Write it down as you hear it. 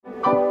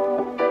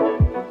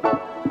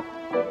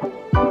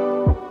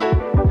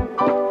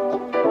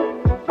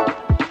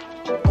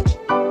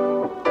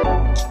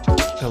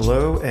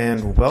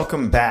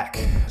Welcome back.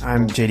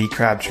 I'm JD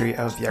Crabtree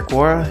of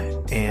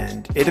Yaguara,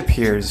 and it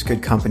appears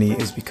Good Company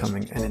is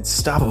becoming an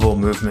unstoppable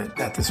movement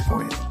at this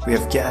point. We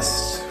have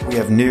guests, we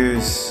have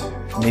news,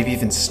 maybe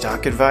even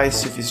stock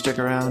advice if you stick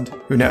around.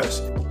 Who knows?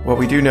 What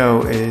we do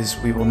know is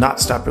we will not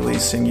stop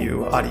releasing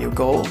you audio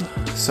gold,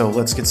 so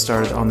let's get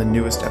started on the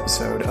newest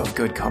episode of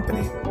Good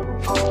Company.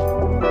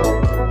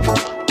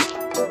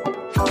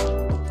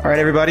 All right,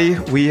 everybody,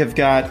 we have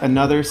got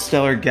another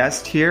stellar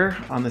guest here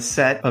on the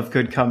set of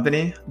Good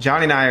Company.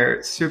 Johnny and I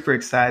are super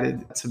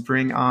excited to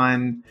bring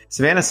on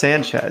Savannah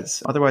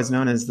Sanchez, otherwise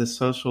known as the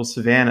Social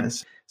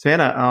Savannahs.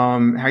 Savannah,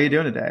 how are you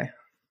doing today?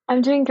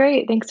 I'm doing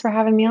great. Thanks for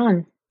having me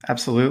on.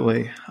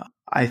 Absolutely.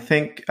 I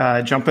think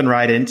jumping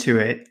right into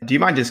it, do you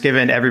mind just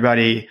giving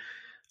everybody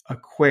a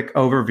quick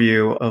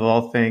overview of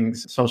all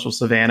things Social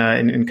Savannah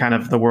and kind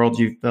of the world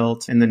you've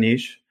built in the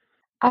niche?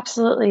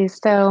 Absolutely.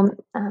 So,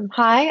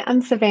 hi,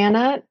 I'm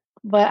Savannah.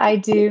 What I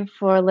do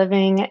for a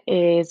living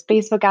is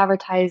Facebook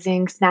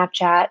advertising,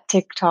 Snapchat,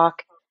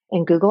 TikTok,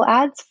 and Google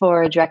ads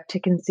for direct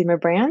to consumer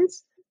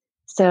brands.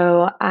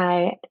 So,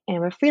 I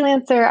am a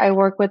freelancer. I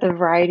work with a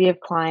variety of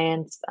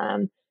clients,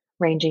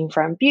 ranging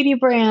from beauty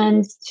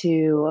brands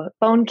to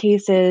phone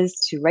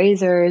cases to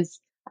razors.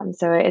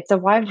 So, it's a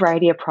wide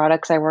variety of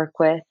products I work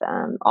with,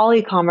 all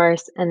e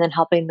commerce, and then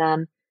helping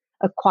them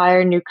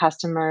acquire new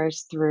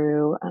customers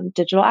through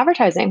digital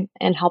advertising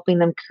and helping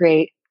them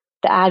create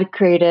the ad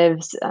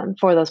creatives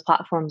for those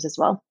platforms as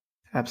well.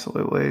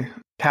 Absolutely.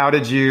 How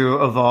did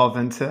you evolve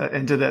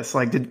into this?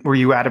 Like, were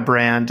you at a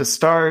brand to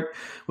start?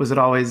 Was it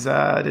always?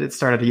 Did it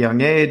start at a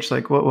young age?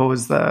 Like, what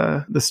was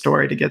the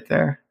story to get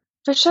there?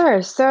 For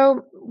sure.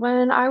 So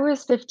when I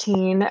was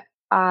 15,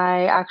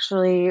 I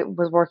actually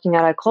was working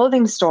at a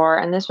clothing store,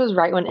 and this was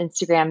right when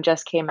Instagram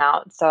just came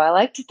out. So I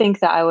like to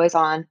think that I was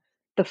on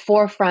the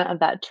forefront of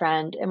that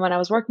trend. And when I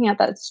was working at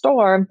that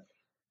store,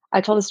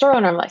 I told the store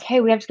owner, I'm like, hey,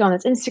 we have to go on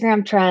this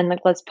Instagram trend. Like,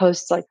 let's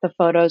post like the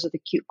photos of the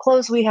cute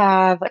clothes we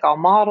have. Like, I'll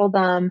model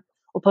them.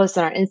 We'll post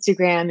on our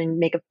Instagram and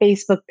make a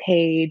Facebook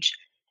page,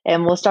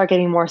 and we'll start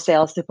getting more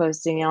sales to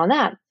posting on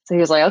that. So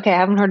he was like, okay, I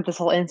haven't heard of this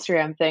whole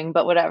Instagram thing,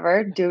 but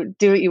whatever, do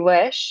what you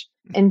wish.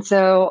 And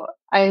so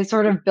I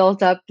sort of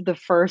built up the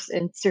first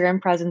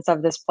Instagram presence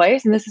of this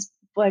place. And this is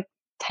like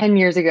 10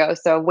 years ago.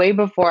 So way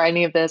before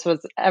any of this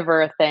was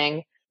ever a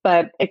thing,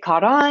 but it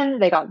caught on.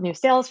 They got new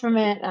sales from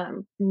it,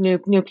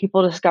 new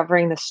people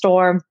discovering the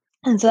store.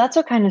 And so that's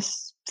what kind of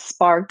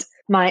sparked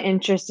my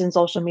interest in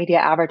social media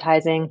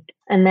advertising.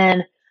 And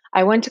then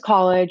I went to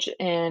college,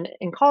 and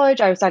in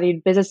college, I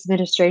studied business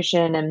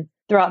administration. And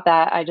throughout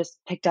that, I just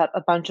picked up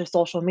a bunch of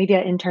social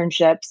media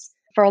internships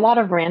for a lot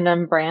of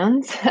random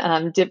brands,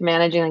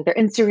 managing like their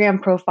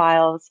Instagram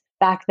profiles.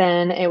 Back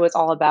then, it was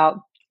all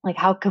about like,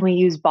 how can we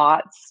use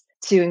bots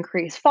to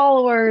increase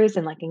followers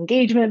and like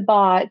engagement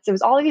bots. It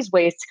was all these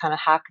ways to kind of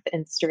hack the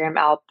Instagram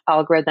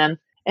algorithm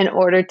in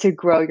order to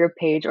grow your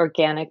page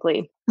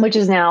organically, which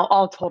is now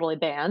all totally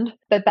banned.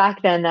 But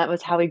back then, that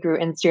was how we grew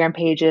Instagram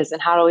pages and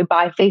how do we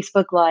buy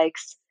Facebook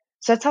likes.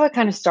 So that's how it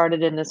kind of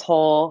started in this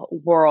whole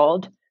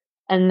world.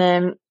 And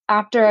then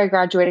after I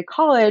graduated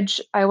college,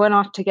 I went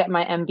off to get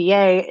my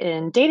MBA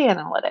in data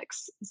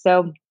analytics.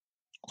 So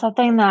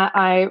something that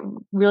I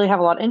really have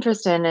a lot of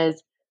interest in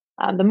is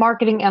the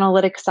marketing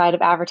analytics side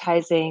of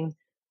advertising,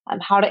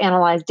 how to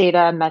analyze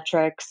data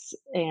metrics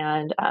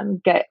and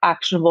get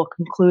actionable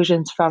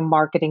conclusions from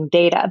marketing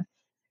data.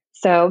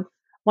 So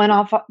went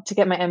off to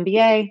get my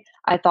MBA.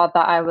 I thought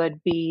that I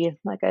would be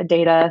like a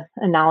data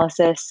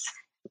analysis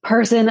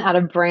person at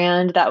a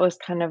brand. That was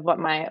kind of what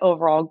my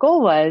overall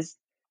goal was.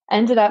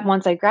 Ended up,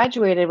 once I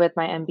graduated with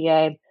my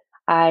MBA,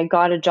 I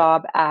got a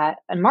job at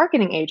a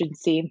marketing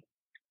agency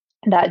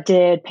that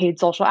did paid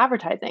social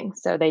advertising.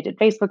 So they did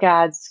Facebook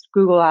ads,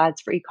 Google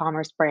ads for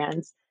e-commerce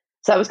brands.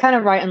 So it was kind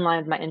of right in line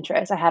with my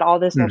interests. I had all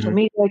this social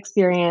media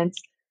experience.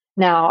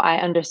 Now I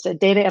understood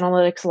data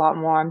analytics a lot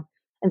more.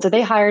 And so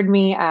they hired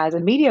me as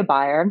a media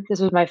buyer. This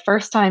was my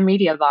first time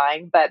media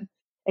buying, but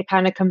it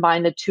kind of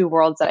combined the two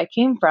worlds that I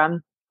came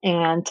from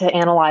and to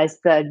analyze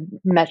the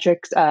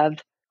metrics of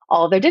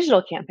all of their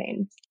digital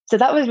campaigns. So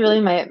that was really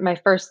my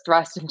first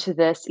thrust into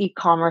this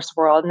e-commerce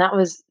world. And that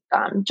was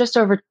just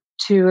over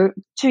 2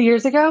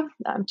 years ago,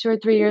 2 or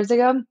 3 years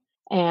ago,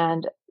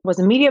 and was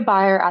a media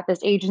buyer at this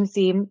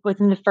agency.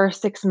 Within the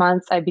first 6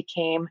 months, I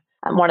became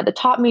one of the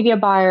top media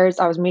buyers.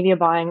 I was media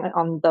buying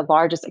on the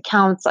largest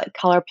accounts like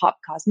ColourPop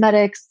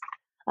Cosmetics,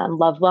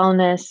 Love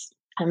Wellness,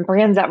 and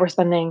brands that were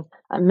spending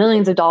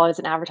millions of dollars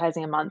in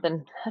advertising a month.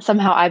 And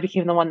somehow I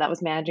became the one that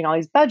was managing all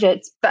these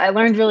budgets. But I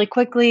learned really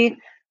quickly,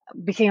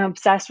 became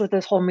obsessed with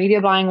this whole media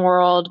buying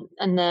world.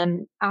 And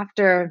then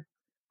after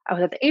I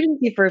was at the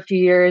agency for a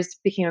few years,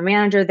 became a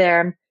manager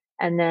there.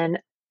 And then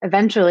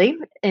eventually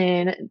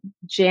in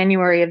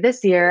January of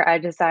this year, I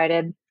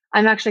decided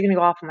I'm actually going to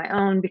go off on my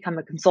own, become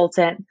a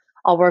consultant.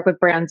 I'll work with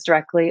brands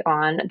directly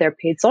on their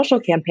paid social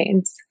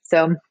campaigns.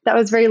 So that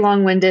was very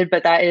long-winded,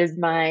 but that is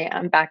my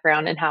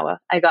background and how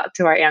I got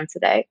to where I am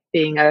today,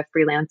 being a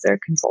freelancer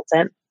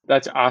consultant.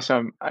 That's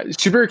awesome.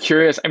 Super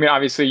curious. I mean,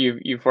 obviously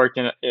you've worked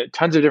in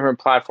tons of different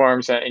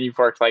platforms and you've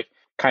worked like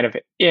kind of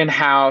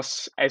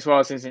in-house as well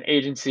as an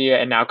agency,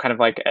 and now kind of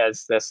like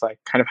as this like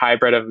kind of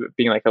hybrid of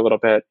being like a little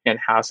bit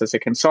in-house as a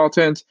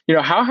consultant.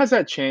 How has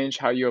that changed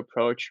how you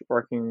approach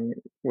working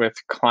with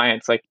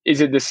clients? Like,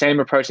 is it the same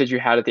approach that you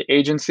had at the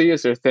agency?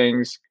 Is there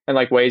things and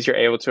like ways you're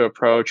able to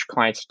approach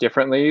clients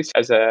differently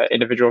as an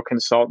individual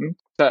consultant?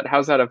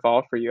 How's that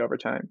evolved for you over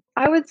time?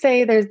 I would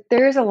say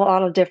there's a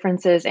lot of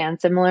differences and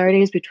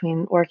similarities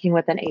between working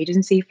with an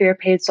agency for your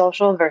paid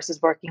social versus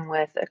working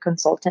with a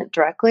consultant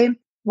directly.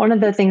 One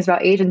of the things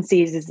about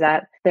agencies is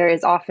that there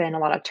is often a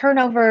lot of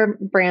turnover.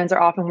 Brands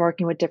are often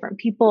working with different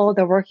people.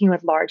 They're working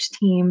with large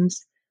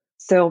teams.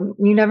 So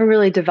you never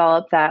really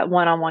develop that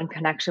one-on-one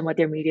connection with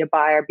your media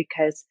buyer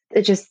because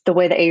it's just the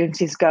way the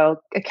agencies go,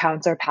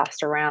 accounts are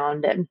passed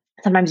around. And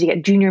sometimes you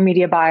get junior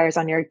media buyers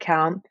on your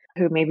account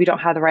who maybe don't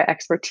have the right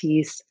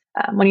expertise.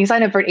 When you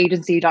sign up for an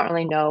agency, you don't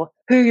really know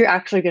who you're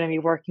actually going to be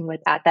working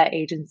with at that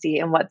agency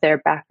and what their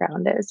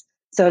background is.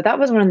 So that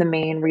was one of the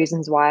main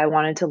reasons why I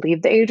wanted to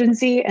leave the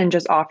agency and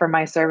just offer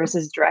my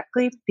services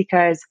directly.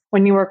 Because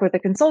when you work with a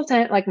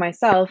consultant like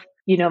myself,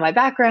 you know my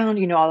background,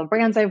 you know all the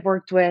brands I've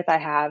worked with. I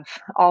have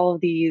all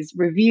of these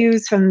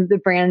reviews from the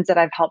brands that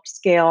I've helped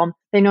scale.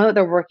 They know that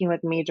they're working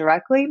with me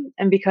directly.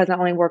 And because I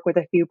only work with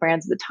a few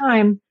brands at a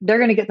time, they're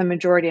going to get the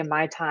majority of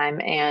my time.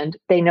 And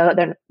they know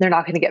that they're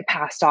not going to get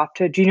passed off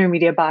to a junior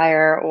media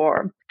buyer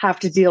or have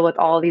to deal with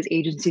all of these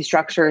agency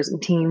structures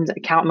and teams,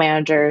 account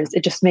managers.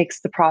 It just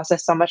makes the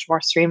process so much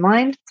more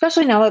streamlined,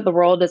 especially now that the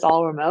world is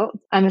all remote.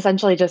 I'm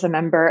essentially just a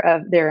member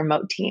of their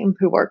remote team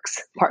who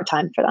works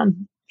part-time for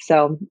them.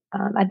 So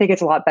I think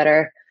it's a lot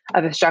better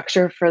of a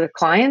structure for the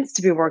clients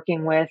to be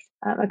working with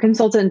a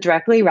consultant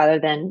directly rather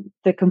than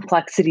the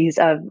complexities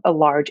of a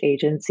large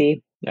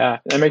agency. Yeah,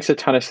 that makes a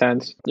ton of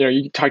sense.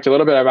 You talked a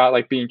little bit about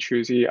like being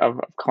choosy of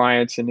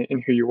clients and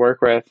who you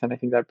work with. And I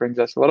think that brings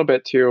us a little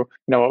bit to,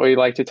 what we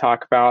like to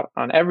talk about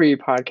on every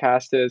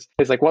podcast is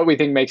like what we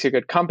think makes a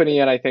good company.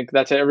 And I think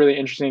that's a really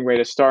interesting way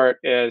to start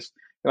is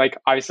like,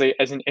 obviously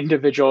as an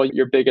individual,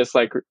 your biggest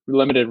like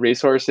limited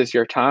resource is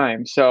your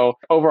time. So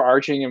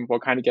overarching, and we'll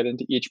kind of get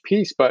into each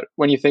piece, but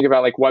when you think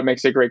about like what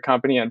makes a great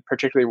company and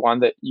particularly one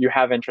that you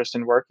have interest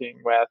in working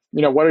with,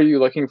 what are you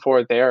looking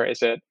for there?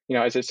 Is it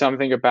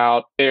something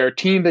about their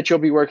team that you'll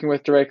be working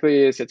with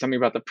directly? Is it something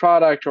about the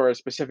product or a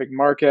specific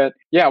market?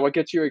 Yeah. What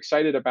gets you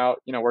excited about,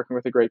 working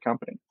with a great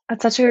company?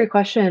 That's such a great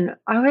question.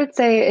 I would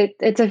say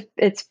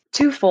it's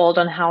twofold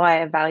on how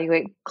I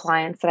evaluate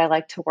clients that I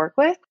like to work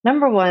with.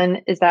 Number one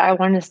is that I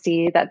want to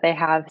see that they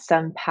have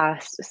some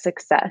past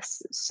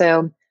success.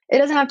 So it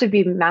doesn't have to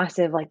be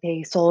massive, like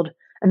they sold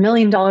 $1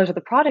 million of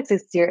the products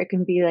this year. It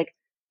can be like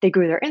they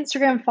grew their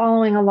Instagram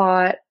following a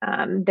lot.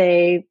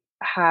 They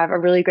have a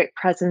really great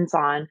presence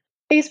on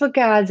Facebook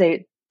ads.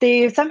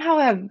 They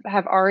somehow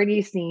have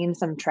already seen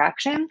some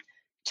traction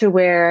to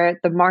where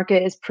the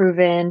market is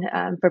proven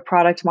for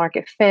product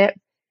market fit,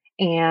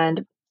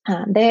 and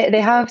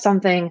they have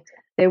something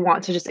they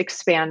want to just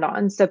expand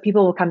on. So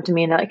people will come to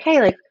me and they're like,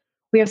 "Hey, like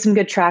we have some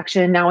good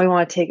traction. Now we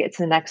want to take it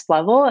to the next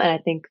level, and I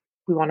think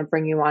we want to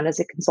bring you on as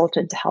a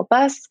consultant to help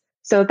us."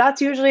 So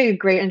that's usually a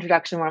great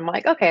introduction where I'm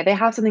like, "Okay, they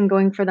have something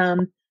going for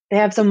them. They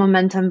have some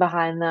momentum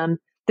behind them.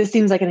 This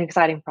seems like an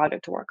exciting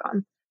project to work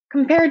on."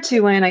 Compared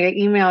to when I get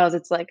emails,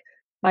 it's like,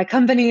 my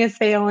company is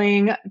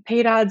failing.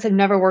 Paid ads have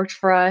never worked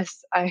for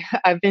us.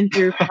 I've been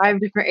through 5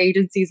 different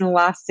agencies in the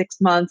last 6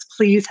 months.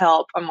 Please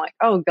help. I'm like,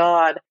 oh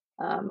God,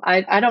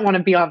 I don't want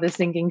to be on this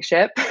sinking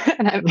ship.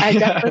 And I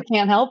definitely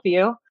can't help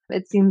you.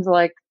 It seems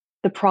like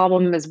the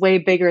problem is way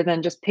bigger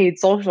than just paid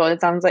social.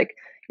 It sounds like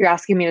you're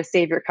asking me to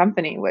save your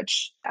company,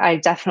 which I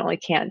definitely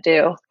can't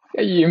do.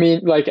 You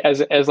mean like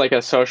as like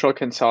a social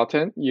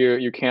consultant,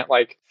 you can't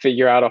like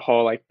figure out a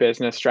whole like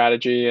business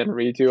strategy and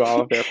redo all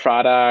of their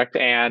product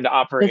and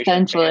operations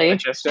and Essentially.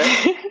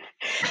 logistics?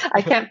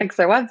 I can't fix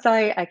their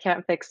website. I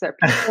can't fix their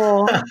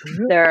people.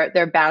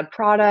 They're bad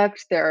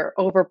products. They're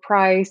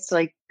overpriced.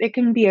 Like it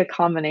can be a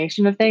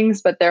combination of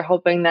things, but they're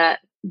hoping that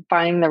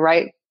finding the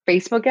right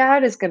Facebook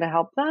ad is going to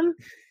help them.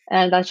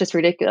 And that's just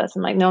ridiculous.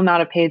 I'm like, no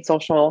amount of paid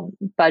social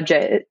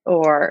budget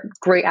or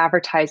great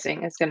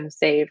advertising is going to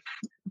save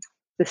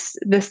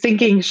this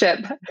sinking ship.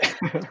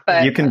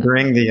 But you can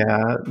bring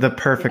the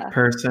perfect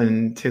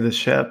person to the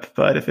ship,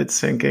 but if it's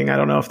sinking, I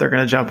don't know if they're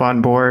going to jump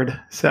on board.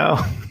 So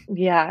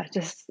yeah,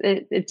 just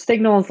it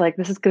signals like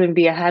this is going to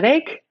be a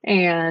headache.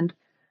 And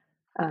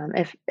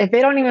if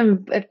they don't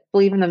even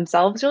believe in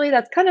themselves, really,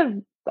 that's kind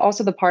of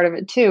also the part of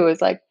it too.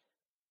 Is like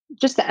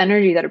just the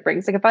energy that it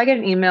brings. Like if I get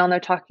an email and they're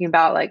talking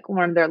about like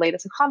one of their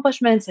latest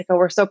accomplishments, like, oh,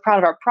 we're so proud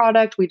of our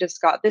product. We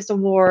just got this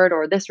award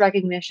or this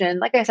recognition.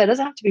 Like I said, it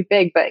doesn't have to be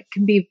big, but it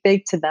can be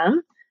big to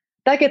them.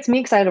 That gets me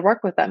excited to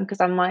work with them because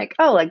I'm like,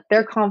 oh, like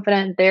they're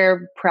confident,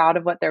 they're proud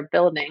of what they're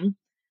building,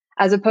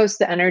 as opposed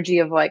to the energy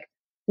of like,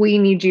 we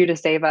need you to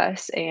save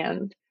us.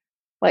 And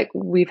like,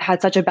 we've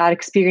had such a bad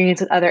experience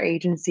with other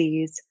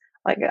agencies.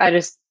 Like, I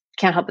just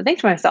can't help but think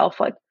to myself,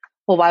 like,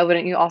 well, why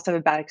wouldn't you also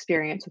have a bad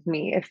experience with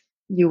me if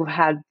you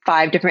had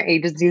 5 different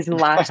agencies in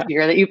the last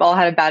year that you've all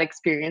had a bad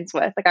experience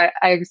with? Like,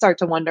 I start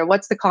to wonder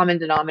what's the common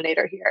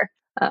denominator here.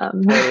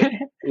 Totally.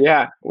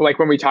 Yeah. Like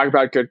when we talk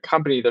about good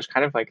company, there's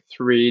kind of like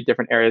three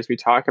different areas we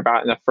talk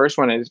about. And the first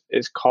one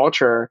is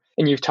culture.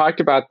 And you've talked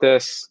about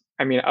this,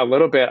 I mean, a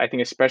little bit, I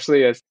think,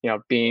 especially as,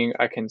 being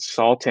a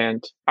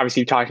consultant,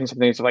 obviously you're talking some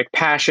things like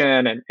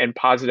passion and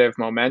positive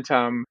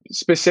momentum.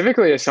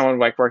 Specifically as someone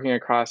like working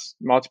across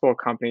multiple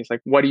companies, like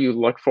what do you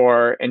look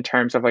for in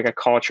terms of like a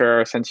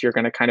culture since you're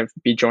going to kind of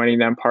be joining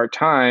them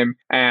part-time?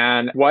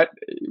 And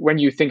when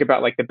you think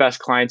about like the best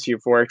clients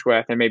you've worked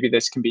with, and maybe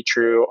this can be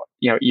true,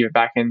 even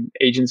back in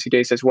agency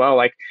days as well,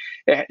 like,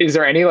 is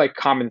there any like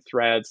common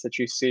threads that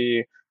you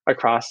see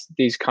across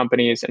these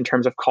companies in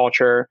terms of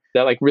culture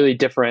that like really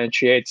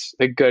differentiates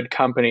the good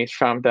companies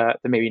from the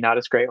maybe not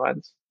as great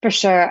ones? For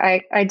sure.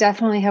 I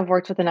definitely have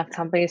worked with enough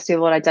companies to be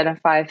able to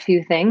identify a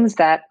few things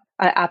that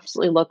I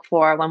absolutely look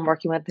for when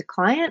working with the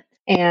client.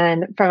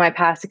 And from my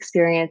past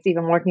experience,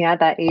 even working at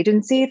that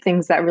agency,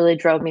 things that really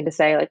drove me to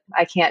say, like,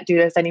 I can't do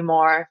this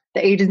anymore.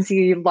 The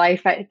agency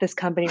life at this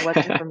company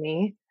wasn't for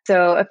me.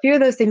 So a few of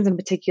those things in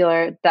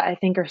particular that I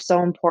think are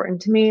so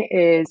important to me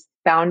is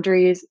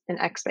boundaries and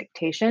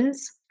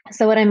expectations.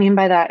 So what I mean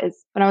by that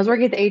is when I was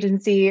working at the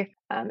agency,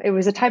 it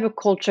was a type of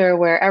culture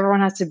where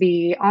everyone has to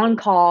be on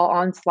call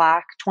on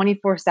Slack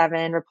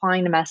 24/7,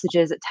 replying to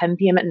messages at 10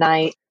 p.m. at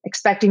night,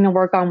 expecting to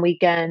work on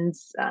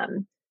weekends.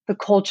 The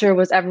culture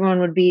was everyone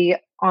would be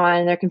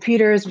on their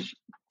computers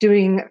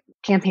doing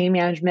campaign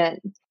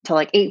management till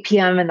like 8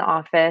 p.m. in the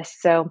office.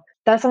 So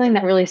that's something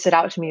that really stood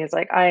out to me is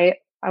like, I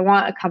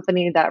want a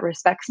company that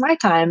respects my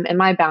time and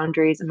my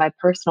boundaries and my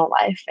personal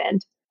life.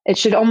 And it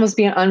should almost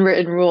be an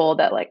unwritten rule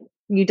that like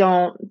you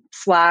don't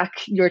Slack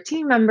your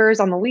team members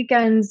on the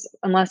weekends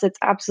unless it's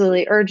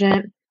absolutely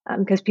urgent,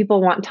 because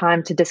people want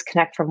time to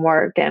disconnect from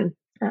work. And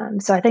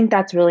so I think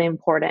that's really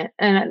important.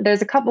 And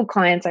there's a couple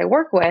clients I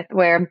work with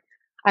where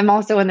I'm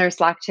also in their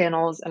Slack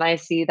channels and I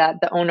see that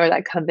the owner of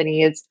that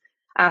company is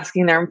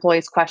asking their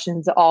employees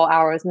questions at all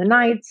hours of the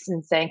nights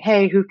and saying,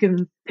 hey, who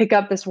can pick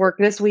up this work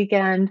this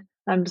weekend?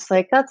 I'm just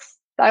like,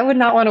 I would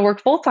not want to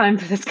work full time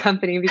for this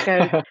company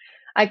because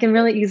I can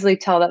really easily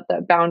tell that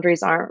the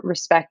boundaries aren't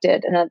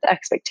respected and that the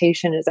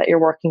expectation is that you're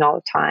working all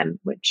the time,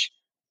 which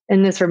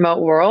in this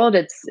remote world,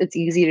 it's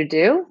easy to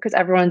do because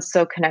everyone's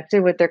so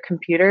connected with their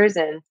computers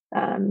and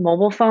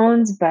mobile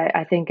phones. But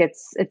I think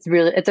it's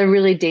a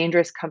really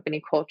dangerous company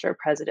culture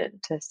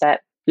precedent to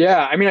set.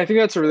 Yeah, I mean, I think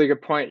that's a really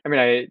good point. I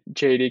mean,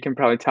 JD can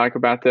probably talk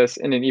about this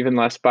in an even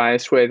less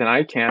biased way than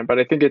I can, but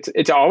I think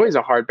it's always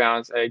a hard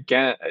balance.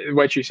 Again,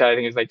 what you said, I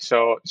think is like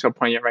so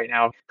poignant right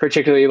now.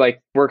 Particularly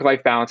like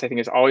work-life balance, I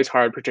think is always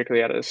hard,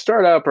 particularly at a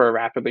startup or a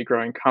rapidly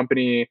growing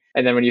company.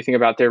 And then when you think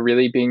about there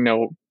really being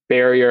no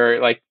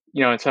barrier, like,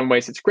 in some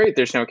ways it's great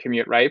there's no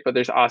commute, right? But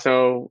there's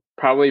also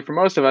probably for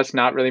most of us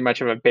not really much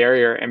of a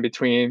barrier in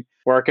between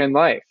work and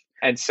life.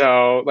 And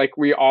so like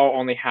we all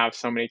only have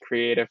so many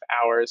creative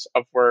hours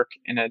of work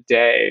in a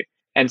day.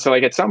 And so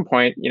like at some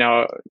point,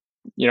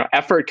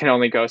 effort can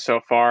only go so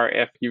far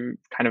if you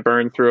kind of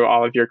burn through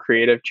all of your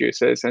creative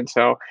juices. And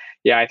so,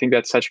 yeah, I think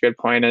that's such a good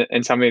point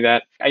and something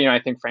that, I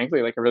think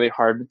frankly, like a really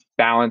hard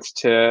balance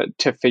to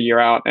figure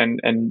out and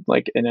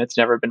it's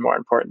never been more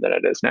important than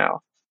it is now.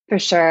 For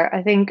sure.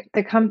 I think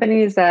the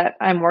companies that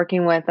I'm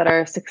working with that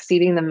are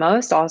succeeding the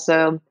most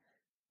also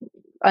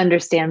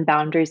understand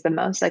boundaries the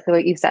most. Like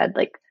what you said,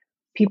 like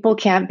people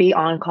can't be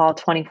on call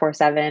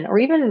 24/7 or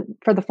even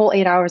for the full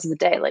 8 hours of the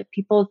day. Like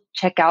people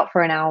check out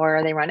for an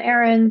hour, they run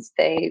errands,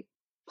 they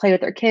play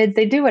with their kids,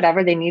 they do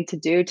whatever they need to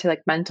do to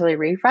like mentally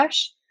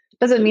refresh.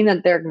 Doesn't mean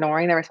that they're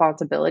ignoring their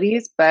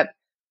responsibilities, but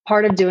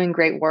part of doing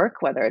great work,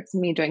 whether it's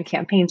me doing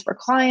campaigns for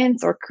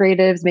clients or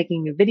creatives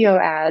making new video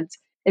ads,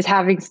 is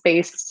having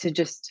space to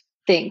just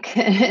think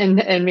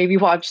and maybe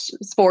watch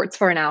sports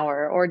for an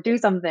hour or do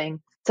something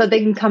so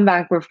they can come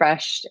back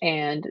refreshed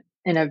and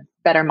in a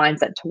better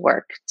mindset to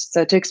work.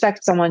 So to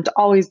expect someone to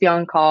always be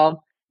on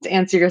call, to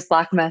answer your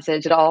Slack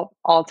message at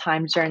all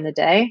times during the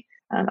day,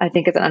 I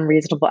think is an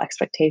unreasonable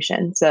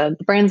expectation. So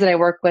the brands that I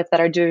work with that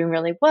are doing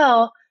really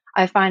well,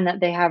 I find that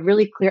they have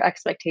really clear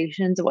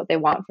expectations of what they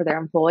want for their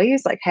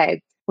employees. Like,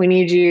 hey, we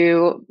need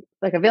you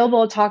like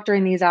available to talk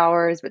during these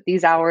hours, but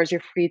these hours you're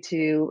free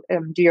to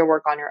do your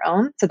work on your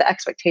own. So the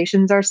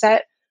expectations are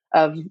set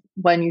of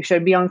when you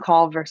should be on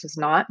call versus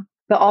not,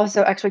 but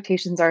also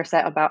expectations are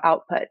set about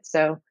output.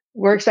 So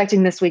we're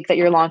expecting this week that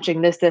you're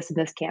launching this, and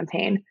this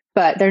campaign,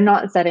 but they're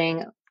not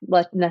setting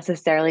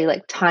necessarily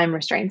like time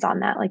restraints on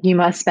that. Like you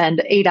must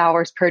spend 8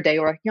 hours per day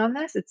working on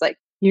this. It's like,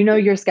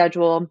 your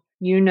schedule,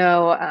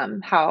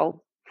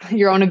 how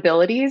your own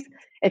abilities.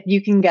 If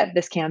you can get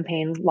this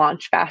campaign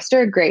launched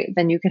faster, great.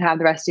 Then you can have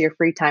the rest of your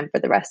free time for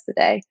the rest of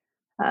the day.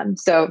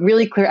 So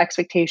really clear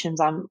expectations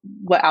on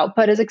what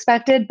output is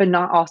expected, but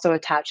not also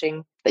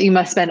attaching that you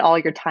must spend all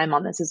your time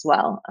on this as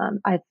well.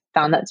 I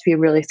found that to be a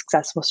really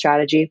successful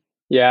strategy.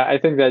 Yeah, I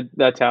think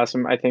that's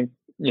awesome. I think,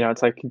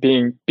 it's like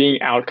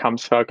being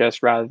outcomes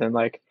focused rather than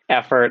like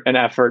effort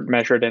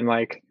measured in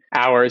like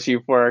hours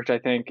you've worked. I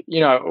think,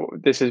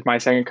 this is my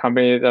second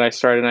company that I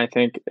started. And I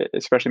think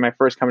especially my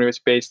first company was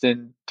based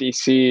in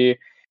DC.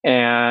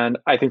 And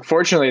I think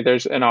fortunately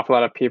there's an awful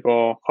lot of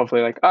people,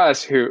 hopefully like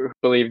us, who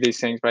believe these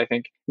things. But I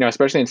think,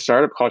 especially in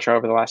startup culture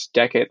over the last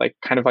decade, like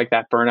kind of like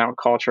that burnout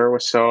culture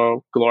was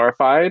so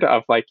glorified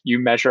of like you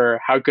measure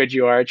how good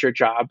you are at your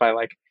job by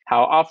like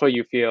how awful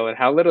you feel and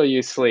how little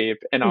you sleep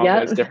and all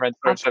Yep, those different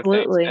sorts of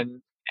things.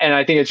 absolutely. And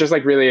I think it's just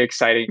like really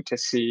exciting to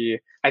see,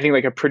 I think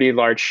like a pretty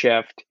large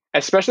shift,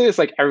 especially as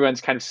like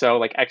everyone's kind of so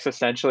like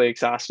existentially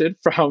exhausted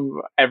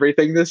from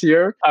everything this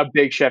year, a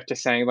big shift to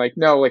saying like,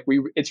 no, like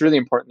it's really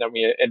important that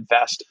we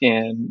invest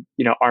in,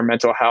 our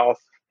mental health,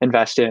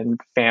 invest in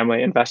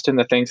family, invest in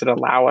the things that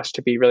allow us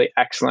to be really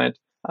excellent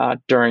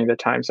during the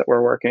times that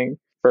we're working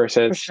For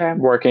versus sure.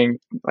 working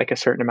like a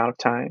certain amount of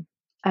time.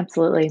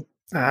 Absolutely.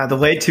 The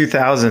late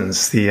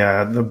 2000s,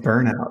 the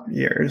burnout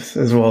years,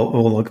 as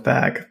we'll look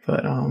back.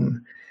 But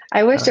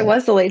I wish it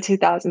was the late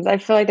 2000s. I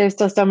feel like there's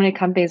still so many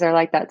companies that are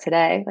like that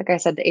today. Like I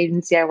said, the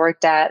agency I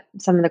worked at,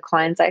 some of the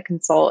clients I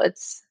consult,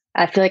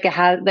 I feel like it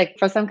has, like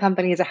for some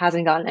companies, it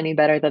hasn't gotten any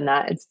better than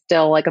that. It's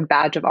still like a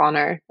badge of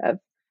honor of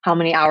how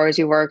many hours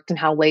you worked and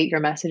how late you're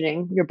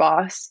messaging your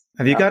boss.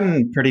 have you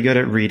gotten pretty good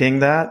at reading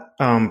that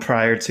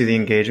prior to the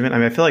engagement? I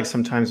mean, I feel like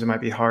sometimes it might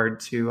be hard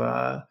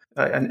to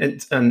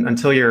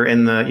until you're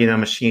in the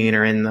machine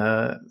or in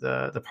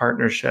the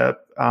partnership.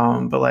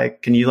 But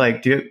like, can you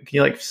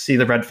see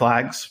the red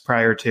flags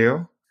prior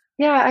to?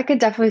 Yeah, I could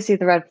definitely see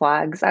the red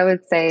flags. I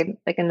would say,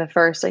 like in the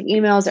first like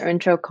emails or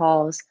intro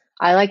calls,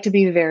 I like to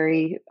be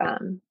very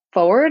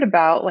forward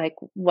about like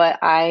what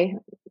I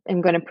am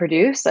going to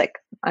produce. Like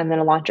I'm going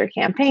to launch your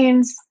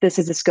campaigns. This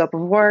is the scope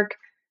of work.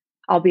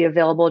 I'll be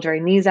available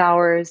during these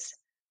hours.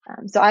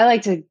 So I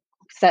like to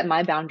set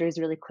my boundaries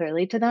really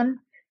clearly to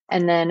them,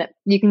 and then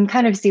you can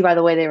kind of see by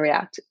the way they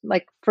react.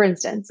 Like for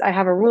instance, I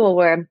have a rule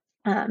where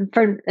and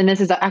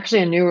this is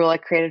actually a new rule I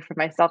created for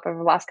myself over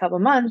the last couple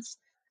of months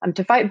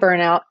to fight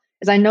burnout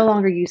is I no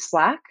longer use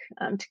Slack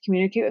to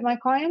communicate with my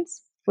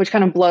clients, which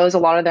kind of blows a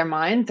lot of their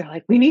minds. They're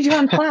like, we need you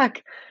on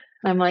Slack.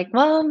 And I'm like,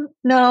 well,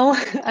 no,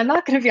 I'm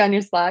not going to be on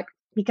your Slack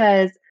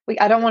because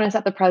I don't want to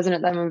set the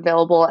precedent that I'm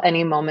available at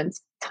any moment's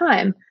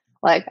time.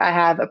 Like I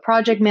have a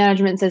project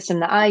management system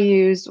that I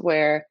use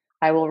where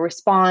I will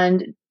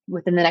respond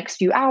within the next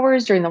few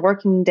hours during the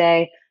working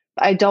day.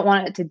 I don't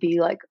want it to be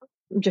like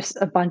just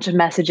a bunch of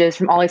messages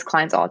from all these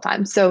clients all the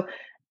time. So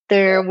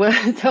there was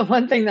the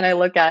one thing that I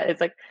look at is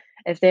like,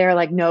 if they're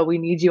like, no, we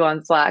need you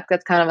on Slack,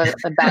 that's kind of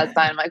a bad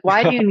sign. I'm like,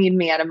 why do you need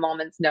me at a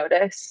moment's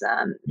notice?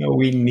 No,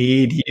 we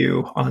need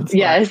you on Slack.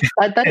 Yes,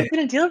 that's been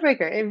a deal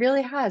breaker. It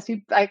really has.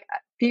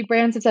 Pete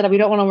Brands have said, we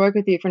don't want to work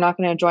with you if you're not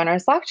going to join our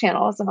Slack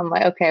channels. And I'm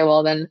like, okay,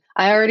 well then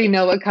I already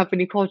know what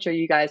company culture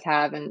you guys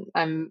have, and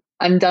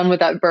I'm done with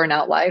that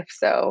burnout life.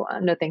 So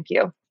no, thank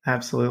you.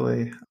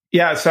 Absolutely.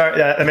 Yeah, so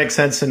that makes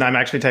sense. And I'm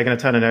actually taking a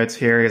ton of notes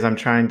here as I'm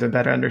trying to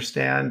better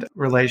understand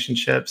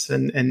relationships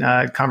and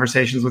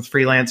conversations with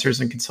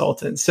freelancers and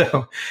consultants.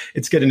 So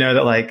it's good to know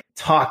that like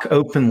talk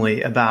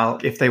openly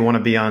about if they want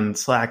to be on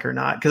Slack or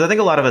not. Because I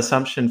think a lot of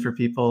assumption for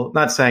people,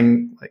 not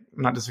saying like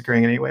I'm not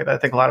disagreeing in any way, but I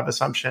think a lot of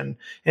assumption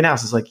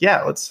in-house is like,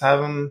 yeah, let's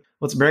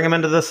bring them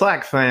into the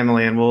Slack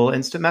family and we'll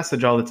instant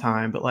message all the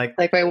time. But like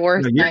my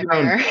worst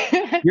nightmare.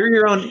 You're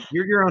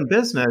your own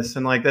business,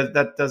 and like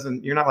that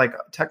doesn't, you're not like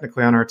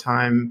technically on our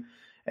time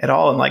at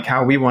all, and like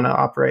how we want to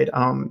operate.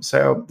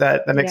 So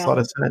that makes a lot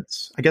of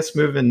sense. I guess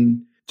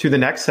moving to the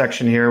next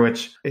section here,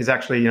 which is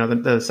actually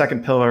the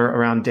second pillar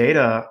around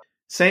data.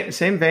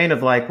 Same vein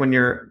of like when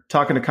you're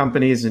talking to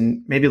companies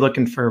and maybe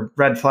looking for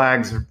red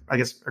flags or I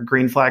guess or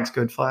green flags,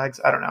 good flags.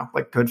 I don't know,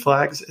 like good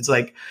flags. It's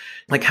like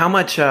how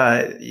much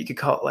you could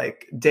call it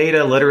like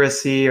data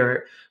literacy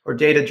or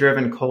data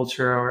driven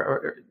culture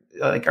or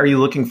like, are you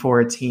looking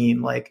for a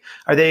team? Like,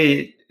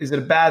 is it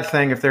a bad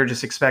thing if they're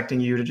just expecting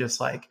you to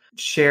just like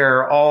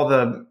share all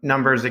the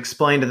numbers,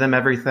 explain to them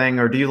everything?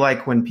 Or do you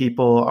like when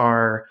people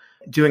are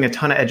doing a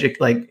ton of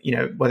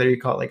whether you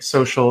call it like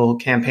social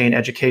campaign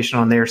education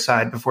on their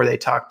side before they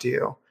talk to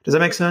you? Does that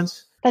make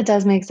sense? That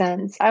does make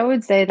sense. I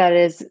would say that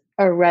is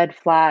a red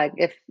flag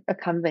if a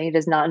company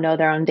does not know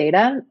their own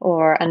data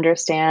or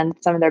understand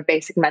some of their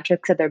basic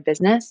metrics of their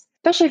business,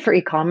 especially for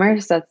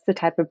e-commerce. That's the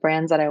type of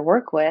brands that I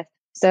work with.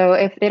 So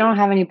if they don't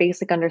have any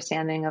basic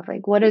understanding of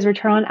like, what is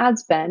return on ad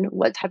spend?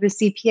 What type of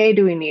CPA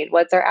do we need?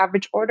 What's our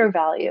average order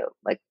value?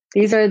 Like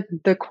these are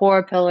the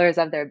core pillars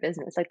of their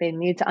business. Like they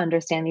need to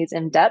understand these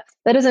in depth.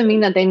 That doesn't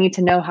mean that they need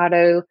to know how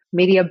to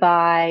media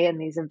buy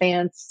and these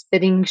advanced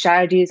bidding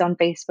strategies on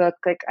Facebook.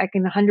 Like I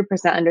can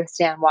 100%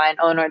 understand why an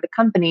owner of the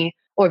company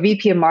or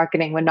VP of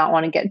marketing would not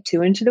want to get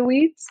too into the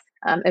weeds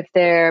if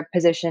their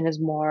position is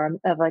more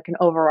of like an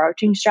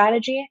overarching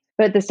strategy.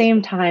 But at the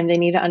same time, they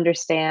need to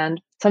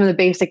understand some of the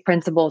basic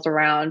principles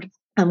around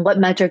what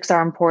metrics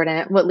are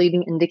important, what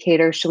leading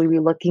indicators should we be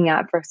looking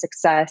at for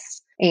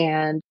success,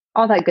 and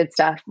all that good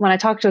stuff. When I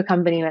talk to a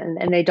company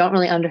and they don't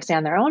really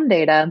understand their own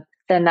data,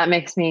 then that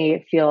makes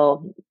me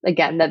feel,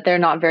 again, that they're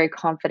not very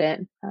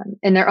confident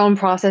in their own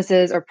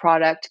processes or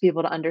product to be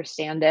able to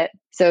understand it.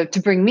 So to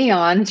bring me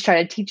on to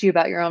try to teach you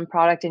about your own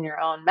product and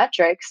your own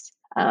metrics,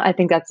 I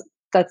think that's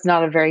that's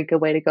not a very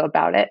good way to go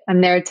about it.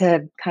 I'm there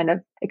to kind of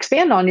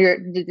expand on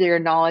your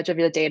knowledge of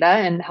your data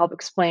and help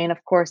explain,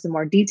 of course, in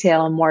more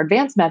detail and more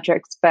advanced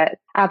metrics. But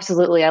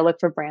absolutely, I look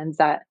for brands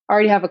that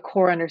already have a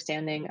core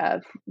understanding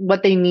of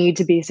what they need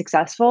to be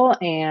successful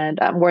and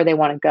where they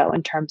want to go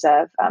in terms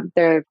of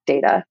their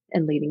data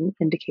and leading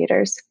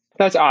indicators.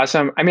 That's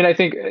awesome. I mean, I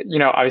think,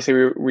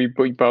 obviously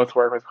we both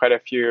work with quite a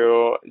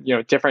few,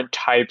 different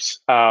types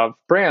of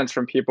brands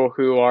from people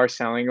who are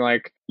selling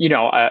like,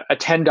 a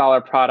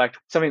 $10 product,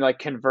 something like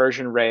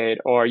conversion rate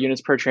or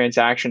units per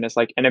transaction is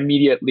like an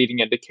immediate leading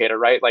indicator,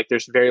 right? Like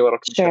there's very little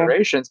Sure.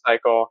 consideration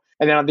cycle.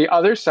 And then on the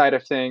other side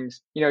of things,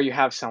 you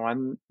have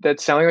someone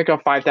that's selling like a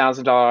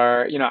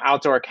 $5,000,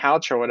 outdoor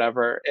couch or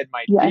whatever it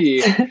might Yes.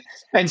 be.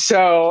 And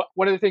so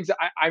one of the things that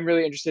I'm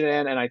really interested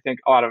in, and I think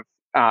a lot of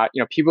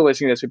people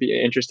listening to this would be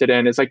interested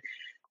in is like,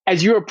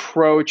 as you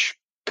approach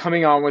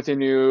coming on with a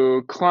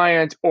new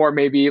client or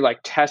maybe like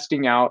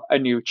testing out a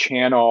new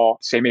channel,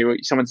 say maybe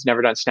someone's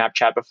never done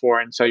Snapchat before.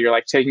 And so you're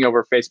like taking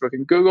over Facebook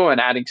and Google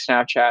and adding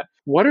Snapchat.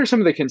 What are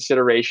some of the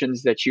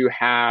considerations that you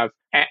have?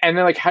 And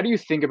then like, how do you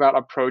think about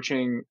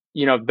approaching,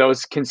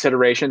 those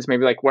considerations?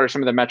 Maybe like, what are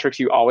some of the metrics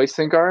you always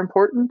think are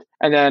important?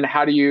 And then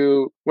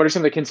what are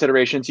some of the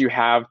considerations you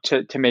have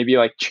to maybe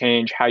like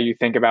change how you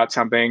think about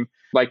something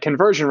like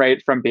conversion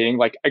rate from being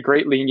like a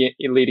great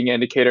leading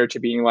indicator to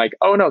being like,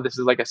 oh no, this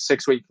is like a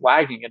 6-week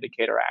lagging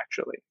indicator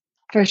actually.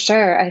 For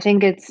sure. I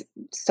think it's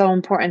so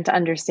important to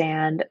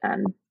understand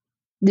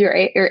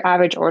your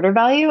average order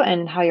value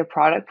and how your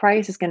product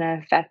price is going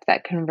to affect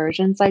that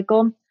conversion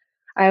cycle.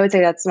 I would say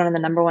that's one of the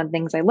number one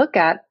things I look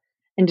at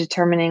in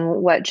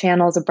determining what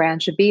channels a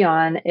brand should be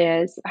on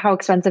is how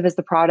expensive is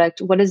the product?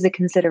 What is the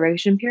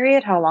consideration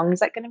period? How long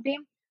is that going to be?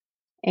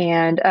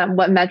 And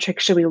what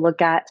metrics should we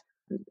look at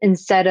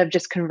instead of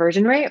just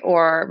conversion rate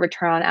or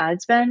return on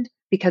ad spend?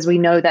 Because we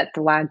know that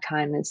the lag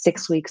time is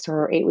 6 weeks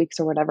or 8 weeks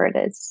or whatever it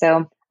is.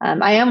 So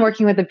I am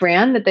working with a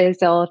brand that they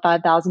sell a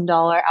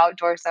 $5,000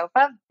 outdoor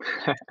sofa.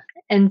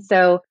 And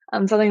so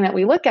something that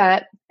we look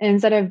at,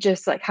 instead of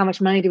just like how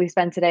much money do we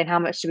spend today and how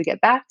much do we get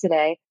back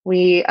today,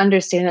 we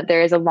understand that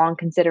there is a long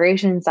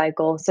consideration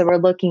cycle. So we're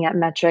looking at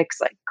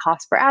metrics like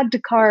cost per add to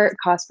cart,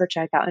 cost per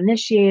checkout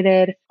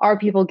initiated. Are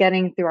people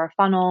getting through our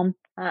funnel?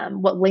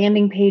 What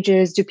landing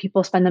pages do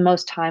people spend the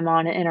most time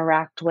on and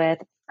interact with?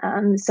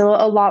 So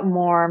a lot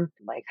more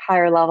like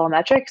higher level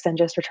metrics than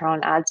just return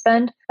on ad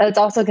spend. But it's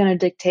also going to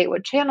dictate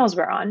what channels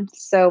we're on.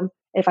 So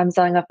if I'm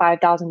selling a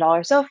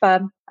 $5,000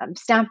 sofa,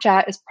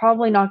 Snapchat is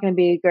probably not going to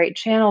be a great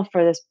channel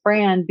for this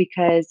brand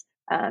because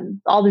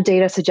all the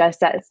data suggests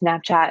that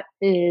Snapchat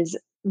is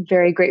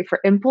very great for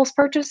impulse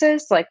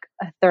purchases, like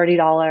a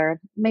 $30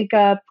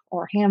 makeup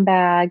or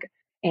handbag.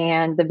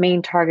 And the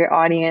main target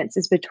audience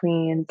is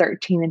between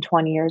 13 and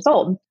 20 years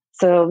old.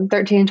 So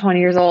 13 and 20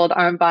 years old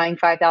aren't buying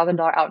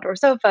 $5,000 outdoor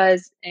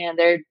sofas, and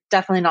they're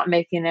definitely not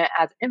making it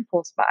as an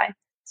impulse buy.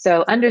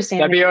 So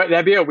understanding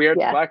that'd be a weird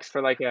flex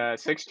for like a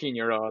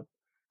 16-year-old.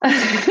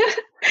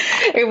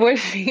 It would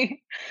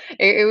be.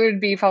 It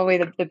would be probably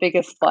the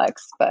biggest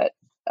flex, but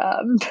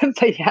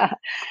yeah,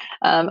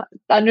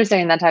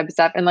 understanding that type of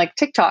stuff. And like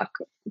TikTok,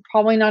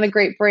 probably not a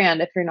great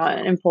brand if you're not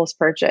an impulse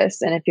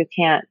purchase and if you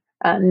can't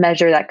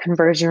measure that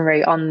conversion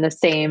rate on the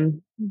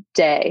same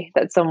day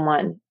that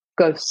someone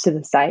goes to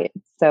the site.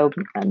 So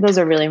those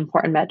are really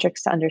important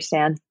metrics to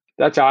understand.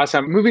 That's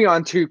awesome. Moving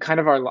on to kind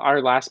of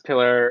our last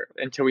pillar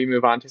until we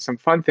move on to some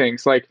fun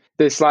things, like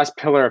this last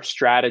pillar of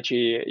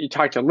strategy. You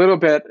talked a little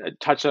bit,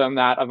 touched on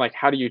that, of like,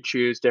 how do you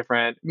choose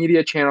different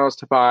media channels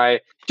to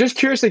buy? Just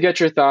curious to get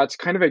your thoughts,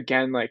 kind of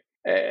again, like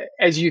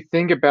as you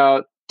think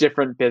about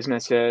different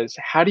businesses,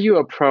 how do you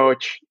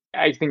approach,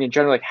 I think in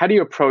general, like how do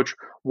you approach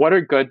what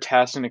are good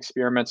tests and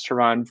experiments to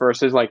run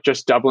versus like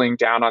just doubling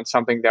down on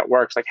something that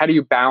works? Like how do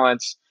you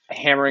balance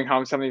hammering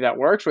home something that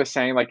works with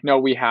saying like, no,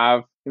 we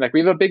have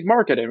a big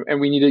market and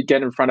we need to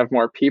get in front of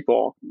more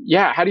people.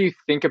 Yeah. How do you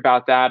think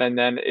about that? And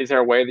then is there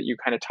a way that you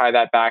kind of tie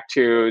that back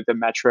to the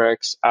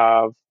metrics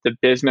of the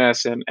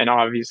business and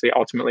obviously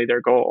ultimately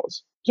their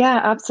goals? Yeah,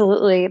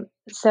 absolutely.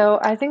 So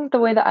I think the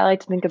way that I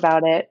like to think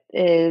about it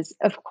is,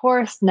 of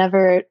course,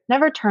 never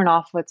turn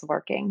off what's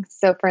working.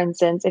 So for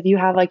instance, if you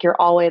have like your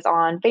always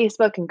on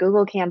Facebook and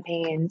Google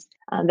campaigns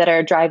that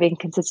are driving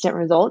consistent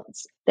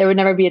results, there would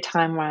never be a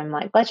time where I'm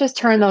like, let's just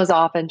turn those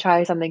off and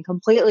try something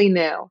completely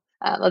new.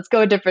 Let's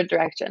go a different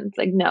direction. It's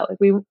like, no,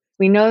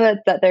 we know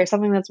that there's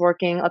something that's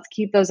working. Let's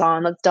keep those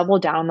on. Let's double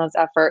down those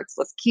efforts.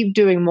 Let's keep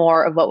doing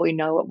more of what we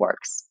know it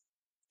works.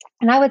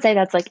 And I would say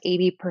that's like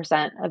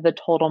 80% of the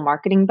total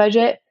marketing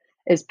budget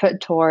is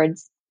put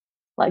towards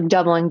like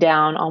doubling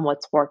down on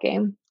what's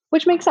working,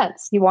 which makes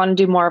sense. You want to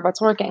do more of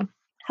what's working.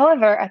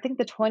 However, I think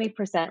the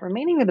 20%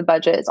 remaining of the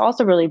budget is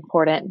also really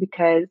important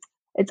because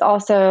it's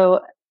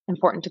also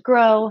important to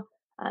grow.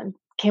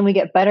 Can we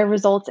get better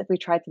results if we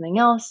tried something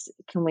else?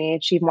 Can we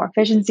achieve more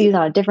efficiencies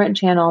on a different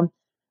channel?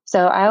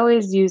 So I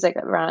always use like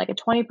around like a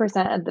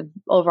 20% of the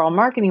overall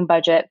marketing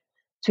budget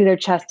to either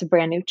test a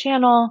brand new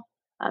channel,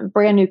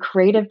 brand new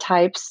creative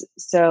types.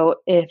 So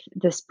if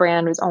this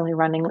brand was only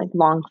running like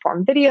long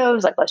form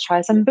videos, like let's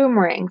try some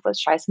boomerangs,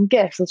 let's try some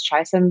GIFs, let's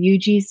try some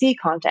UGC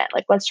content,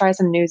 like let's try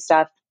some new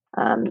stuff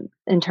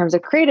in terms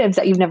of creatives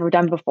that you've never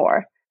done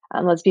before.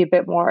 Let's be a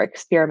bit more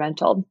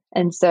experimental.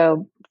 And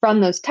so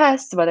from those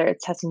tests, whether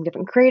it's testing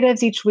different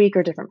creatives each week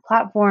or different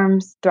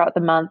platforms throughout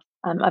the month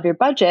of your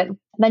budget,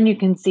 then you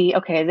can see,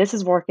 okay, this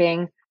is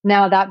working.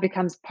 Now that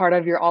becomes part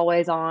of your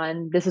always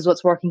on, this is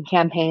what's working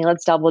campaign.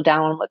 Let's double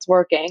down on what's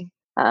working.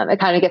 It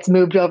kind of gets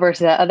moved over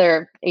to the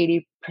other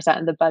 80%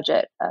 of the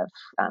budget of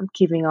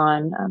keeping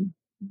on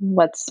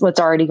what's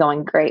already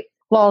going great,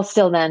 while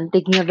still then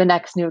thinking of the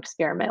next new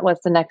experiment.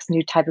 What's the next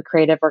new type of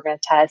creative we're going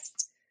to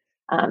test?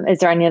 Is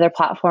there any other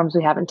platforms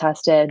we haven't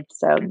tested?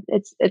 So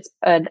it's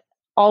an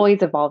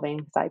always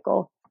evolving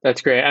cycle.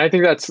 That's great. And I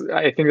think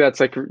that's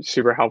like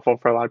super helpful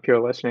for a lot of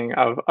people listening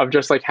of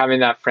just like having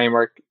that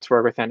framework to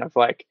work within of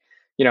like,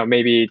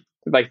 maybe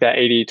like that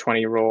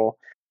 80-20 rule.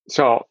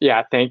 So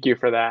yeah, thank you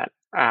for that.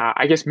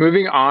 I guess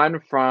moving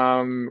on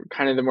from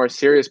kind of the more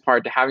serious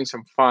part to having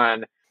some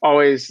fun,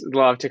 always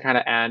love to kind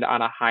of end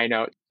on a high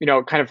note.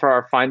 Kind of for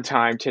our fun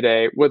time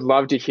today, would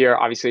love to hear,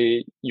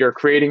 obviously you're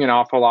creating an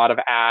awful lot of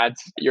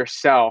ads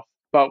yourself,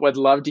 but would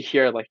love to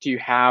hear, like, do you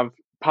have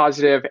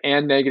positive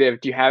and negative?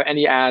 Do you have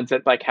any ads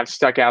that like have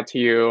stuck out to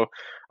you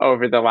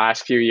over the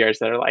last few years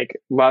that are like,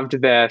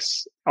 loved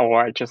this,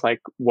 or just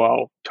like,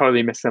 whoa,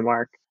 totally missed the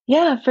mark?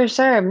 Yeah, for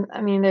sure.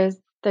 I mean,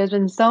 there's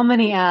been so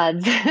many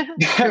ads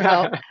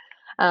throughout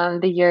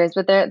the years,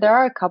 but there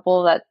are a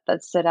couple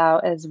that stood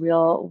out as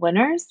real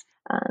winners.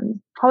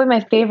 Probably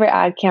my favorite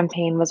ad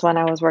campaign was when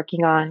I was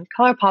working on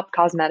ColourPop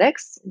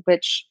Cosmetics,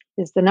 which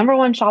is the number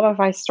one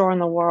Shopify store in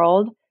the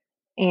world.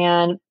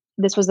 And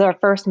this was their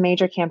first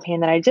major campaign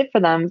that I did for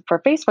them for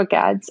Facebook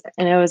ads.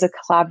 And it was a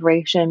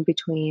collaboration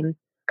between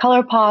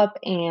ColourPop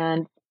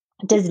and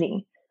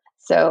Disney.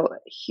 So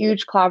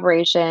huge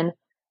collaboration.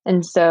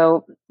 And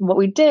so what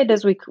we did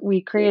is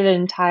we created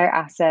an entire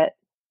asset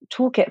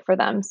toolkit for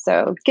them.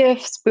 So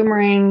GIFs,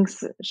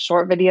 boomerangs,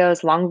 short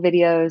videos, long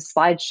videos,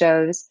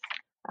 slideshows.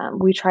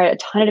 We tried a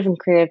ton of different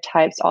creative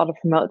types all to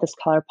promote this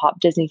ColourPop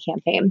Disney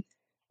campaign.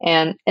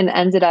 And it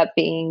ended up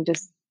being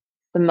just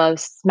the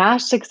most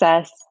smash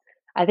success.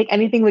 I think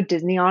anything with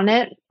Disney on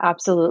it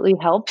absolutely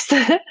helps.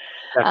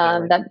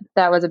 That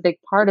was a big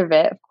part of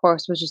it. Of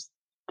course, was just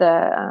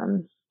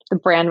the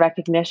brand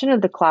recognition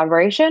of the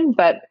collaboration,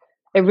 but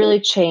it really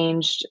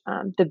changed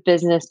the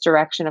business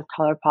direction of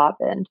ColourPop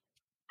and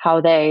how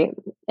they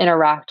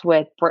interact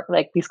with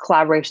like these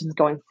collaborations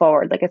going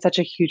forward. Like it's such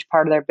a huge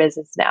part of their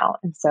business now.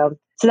 And so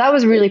that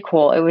was really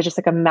cool. It was just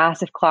like a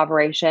massive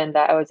collaboration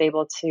that I was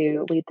able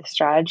to lead the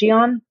strategy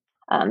on.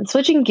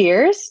 Switching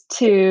gears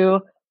to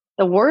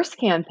the worst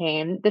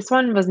campaign. This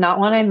one was not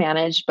one I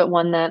managed, but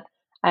one that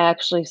I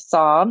actually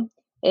saw.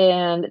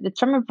 And it's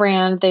from a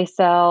brand. They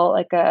sell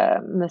like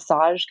a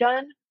massage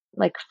gun,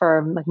 like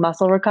for like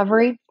muscle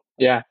recovery.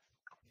 Yeah.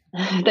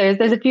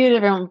 There's a few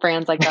different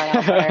brands like that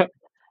out there.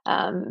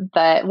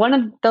 But one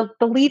of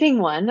the leading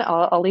one,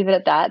 I'll leave it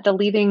at that, the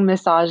leading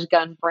massage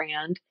gun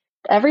brand,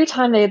 every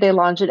time they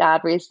launch an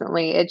ad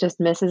recently, it just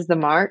misses the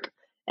mark.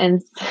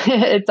 And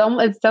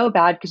it's so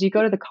bad because you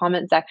go to the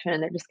comment section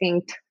and they're just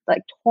getting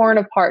like torn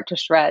apart to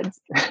shreds.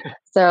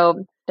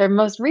 So their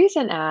most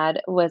recent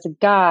ad was a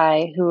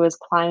guy who was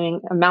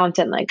climbing a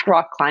mountain, like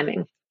rock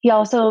climbing. He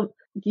also,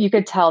 you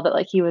could tell that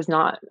like he was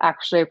not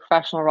actually a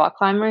professional rock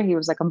climber. He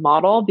was like a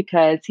model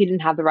because he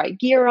didn't have the right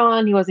gear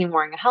on. He wasn't even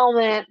wearing a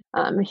helmet.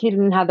 He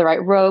didn't have the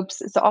right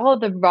ropes. So all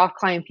of the rock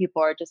climbing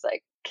people are just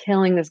like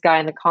killing this guy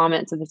in the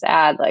comments of this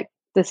ad. Like,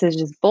 this is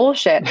just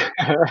bullshit.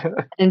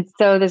 And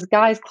so this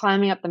guy's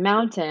climbing up the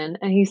mountain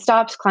and he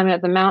stops climbing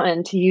up the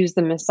mountain to use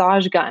the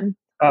massage gun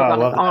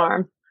on his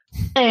arm.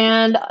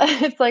 And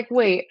it's like,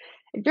 wait,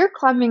 if you're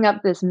climbing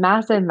up this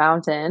massive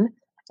mountain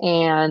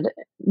and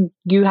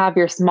you have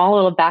your small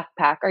little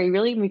backpack, are you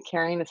really going to be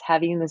carrying this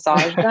heavy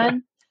massage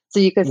gun so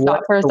you could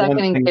stop for a second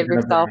and give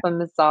yourself a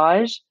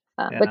massage?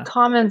 The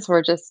comments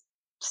were just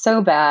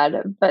so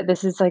bad, but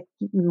this is like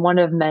one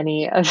of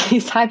many of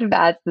these type of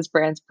ads this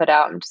brand's put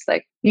out. I'm just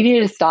like, you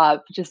need to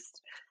stop.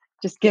 Just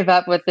give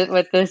up with it,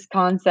 with this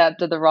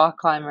concept of the rock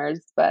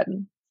climbers. But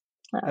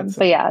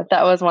yeah,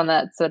 that was one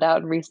that stood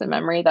out in recent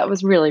memory. That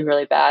was really,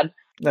 really bad.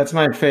 That's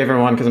my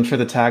favorite one because I'm sure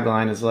the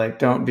tagline is like,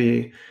 "Don't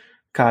be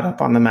caught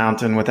up on the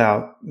mountain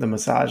without the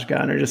massage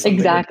gun," or just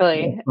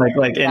exactly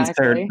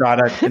insert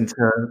product into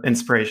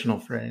inspirational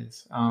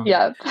phrase.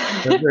 Yep.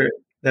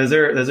 those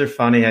are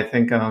funny. I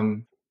think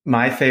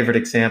my favorite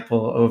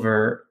example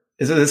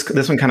is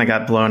this one kind of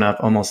got blown up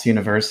almost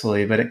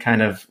universally, but it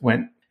kind of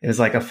it was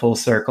like a full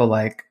circle,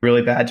 like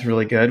really bad to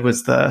really good,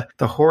 was the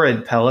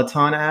horrid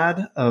Peloton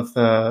ad of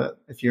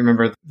if you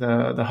remember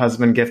the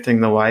husband gifting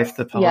the wife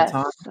the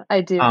Peloton. Yes,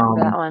 I do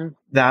remember that one.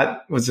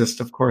 That was just,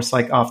 of course,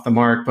 like off the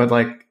mark, but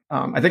like,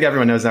 I think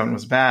everyone knows that one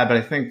was bad, but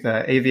I think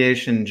the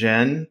Aviation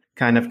Gin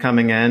kind of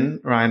coming in,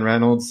 Ryan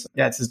Reynolds,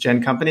 it's his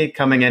Gin company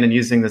coming in and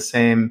using the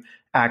same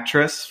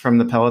actress from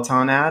the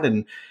Peloton ad.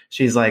 And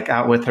she's like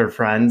out with her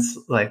friends,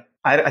 like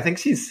I think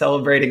she's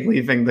celebrating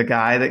leaving the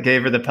guy that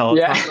gave her the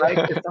Peloton bike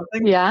or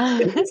something. Yeah.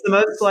 It's the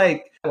most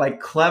like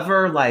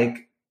clever,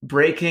 like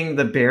breaking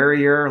the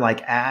barrier,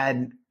 like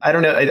ad. I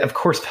don't know. Of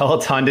course,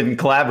 Peloton didn't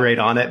collaborate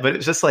on it, but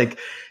it's just like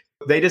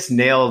they just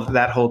nailed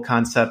that whole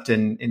concept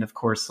and of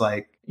course,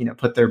 like,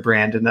 put their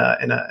brand in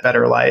a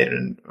better light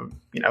and,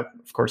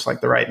 of course, like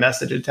the right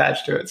message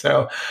attached to it.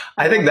 So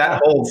I think that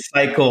whole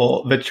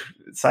cycle,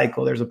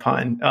 there's a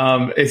pun.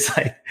 It's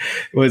like,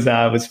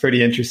 was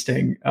pretty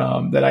interesting,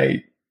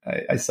 that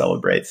I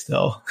celebrate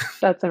still.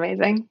 That's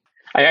amazing.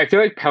 I feel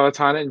like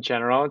Peloton in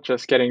general,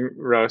 just getting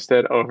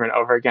roasted over and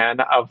over again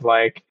of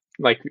like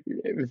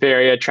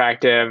very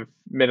attractive,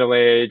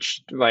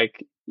 middle-aged,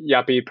 like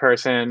yuppie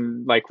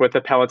person, like with the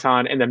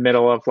Peloton in the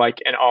middle of like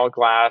an all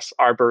glass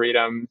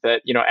arboretum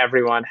that,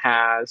 everyone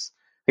has.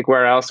 Like,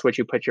 where else would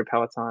you put your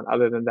Peloton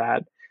other than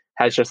that?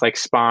 Has just like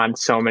spawned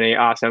so many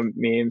awesome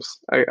memes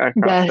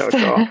across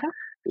social.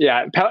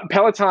 Yeah,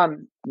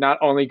 Peloton, not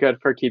only good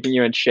for keeping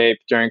you in shape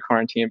during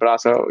quarantine, but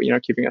also,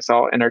 keeping us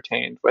all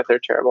entertained with their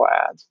terrible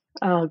ads.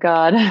 Oh,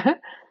 God.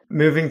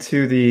 Moving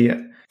to the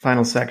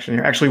final section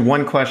here. Actually,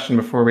 one question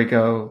before we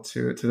go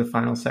to the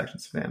final section,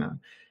 Savannah.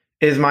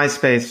 Is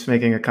MySpace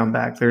making a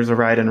comeback? There's a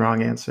right and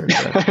wrong answer.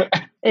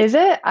 Is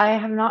it? I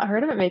have not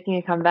heard of it making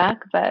a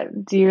comeback,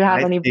 but do you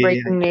have any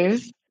breaking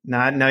news? No,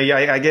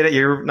 I get it.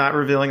 You're not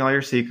revealing all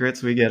your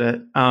secrets. We get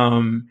it.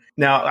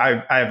 Now,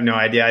 I have no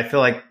idea. I feel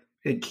like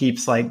it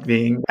keeps like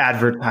being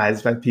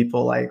advertised by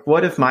people like,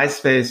 what if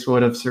MySpace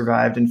would have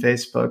survived and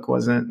Facebook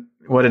wasn't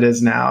what it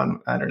is now? And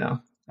I don't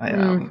know. I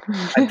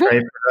pray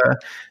for the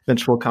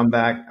eventual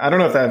comeback. I don't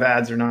know if I have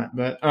ads or not,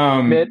 but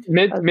mid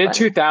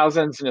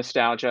 2000s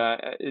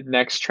nostalgia,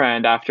 next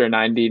trend after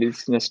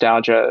 90s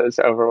nostalgia is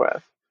over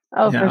with.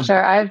 Oh, yeah. For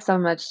sure. I have so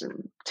much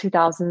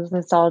 2000s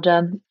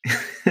nostalgia.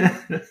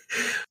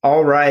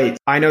 All right.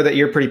 I know that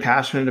you're pretty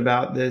passionate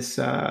about this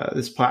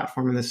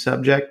platform and this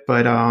subject,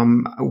 but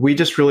we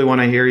just really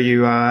want to hear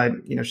you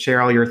share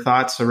all your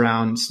thoughts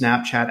around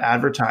Snapchat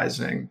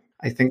advertising.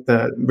 I think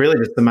really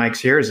just the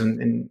mic's yours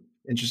and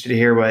interested to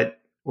hear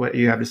what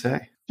you have to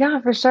say. Yeah,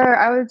 for sure.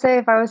 I would say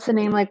if I was to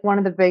name like one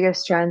of the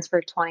biggest trends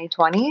for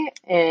 2020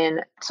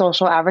 in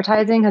social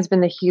advertising has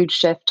been the huge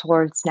shift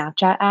towards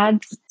Snapchat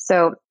ads.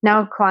 So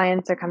now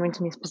clients are coming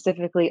to me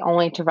specifically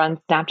only to run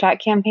Snapchat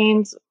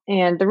campaigns.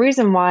 And the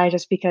reason why is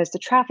just because the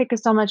traffic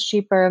is so much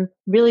cheaper,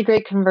 really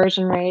great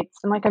conversion rates.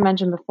 And like I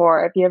mentioned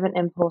before, if you have an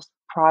impulse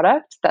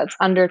product that's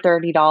under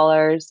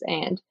 $30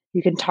 and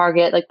you can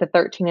target like the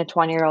 13 to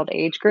 20-year-old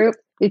age group,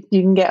 you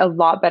can get a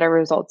lot better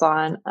results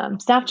on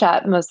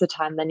Snapchat most of the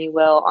time than you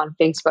will on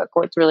Facebook,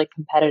 where it's really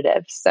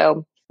competitive.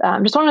 So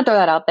just want to throw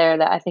that out there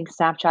that I think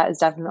Snapchat is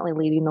definitely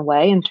leading the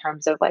way in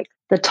terms of like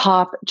the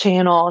top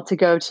channel to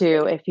go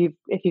to if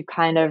you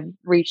kind of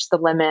reach the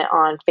limit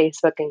on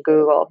Facebook and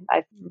Google.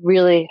 I've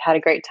really had a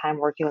great time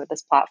working with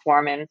this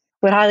platform and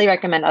would highly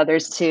recommend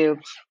others to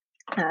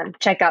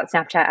check out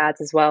Snapchat ads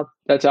as well.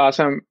 That's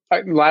awesome.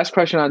 Last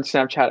question on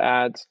Snapchat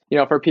ads.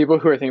 For people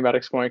who are thinking about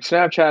exploring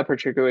Snapchat,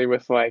 particularly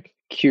with like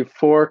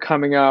Q4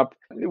 coming up,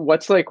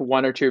 what's like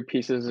one or two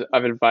pieces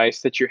of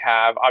advice that you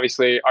have?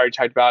 Obviously, already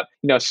talked about,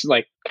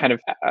 like kind of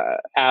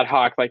ad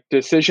hoc, like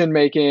decision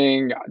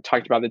making,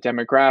 talked about the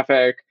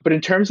demographic. But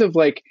in terms of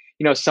like,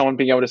 someone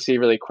being able to see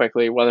really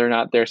quickly whether or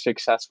not they're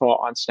successful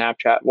on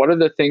Snapchat, what are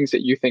the things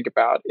that you think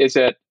about? Is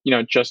it,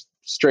 just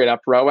straight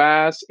up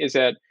ROAS? Is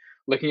it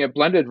looking at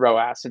blended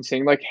ROAS and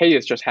saying like, hey,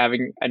 it's just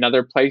having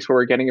another place where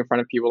we're getting in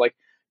front of people, like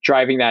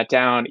driving that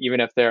down, even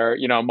if they're,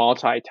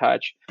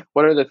 multi-touch?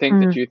 What are the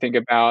things that you think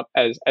about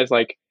as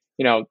like,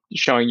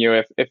 showing you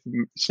if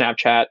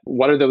Snapchat,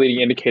 what are the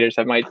leading indicators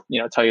that might,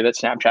 tell you that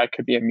Snapchat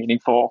could be a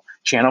meaningful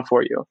channel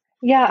for you?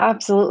 Yeah,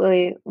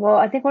 absolutely. Well,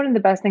 I think one of the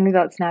best things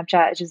about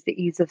Snapchat is just the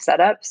ease of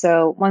setup.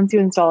 So once you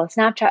install a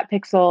Snapchat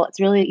pixel, it's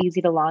really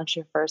easy to launch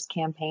your first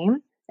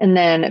campaign. And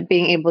then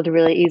being able to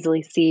really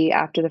easily see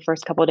after the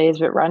first couple of days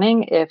of it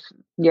running if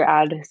your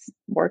ad is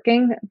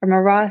working from a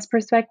ROAS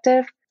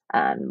perspective.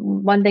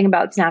 One thing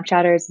about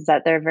Snapchatters is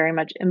that they're very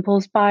much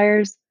impulse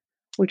buyers,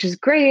 which is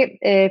great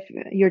if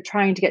you're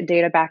trying to get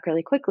data back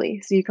really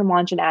quickly. So you can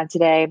launch an ad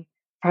today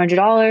for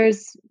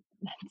 $100,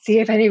 see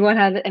if anyone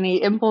has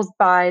any impulse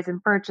buys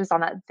and purchase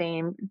on that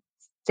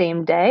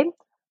same day.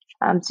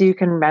 So you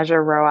can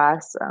measure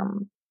ROAS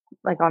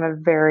like on a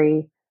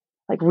very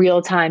like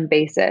real-time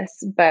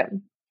basis. But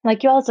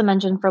like you also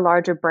mentioned, for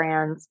larger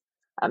brands,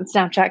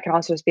 Snapchat can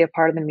also just be a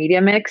part of the media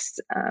mix,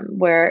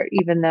 where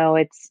even though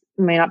it's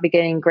may not be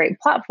getting great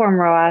platform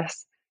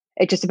ROAS,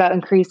 it's just about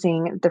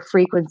increasing the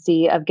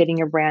frequency of getting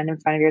your brand in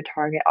front of your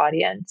target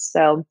audience.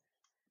 So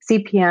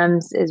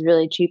CPMs is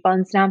really cheap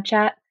on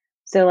Snapchat.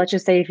 So let's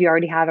just say if you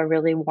already have a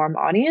really warm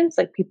audience,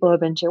 like people who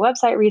have been to your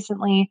website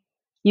recently,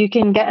 you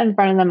can get in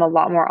front of them a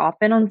lot more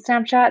often on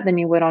Snapchat than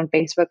you would on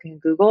Facebook and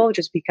Google,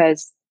 just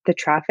because the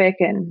traffic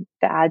and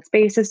the ad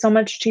space is so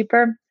much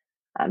cheaper.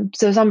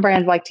 So some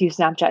brands like to use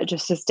Snapchat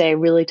just to stay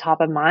really top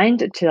of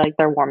mind to like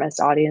their warmest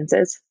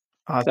audiences.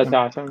 Awesome.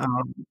 That's awesome.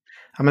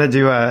 I'm going to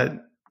do a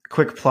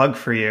quick plug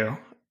for you.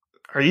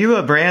 Are you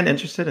a brand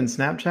interested in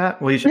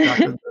Snapchat? Well, you should talk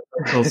to the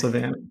Social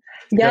Savannah.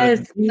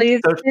 Yes,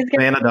 please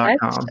get in touch.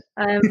 socialsavannah.com.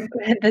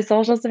 The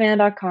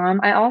socialsavannah.com.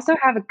 I also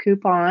have a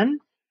coupon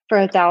for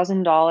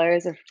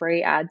 $1,000 of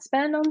free ad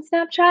spend on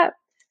Snapchat.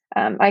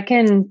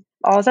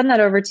 I'll send that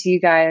over to you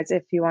guys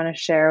if you want to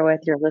share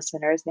with your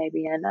listeners,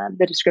 maybe in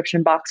the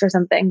description box or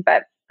something.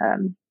 But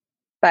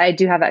I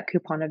do have that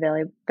coupon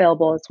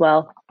available as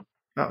well.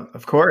 Oh,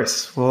 of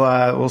course,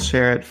 we'll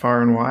share it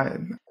far and wide.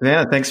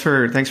 Yeah, thanks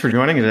for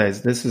joining today.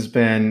 This has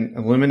been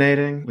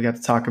illuminating. We got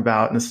to talk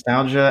about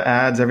nostalgia,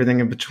 ads, everything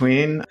in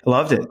between. I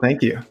loved it.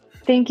 Thank you.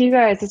 Thank you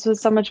guys. This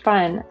was so much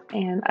fun,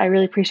 and I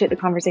really appreciate the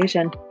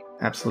conversation.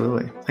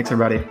 Absolutely. Thanks,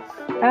 everybody.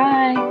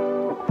 Bye.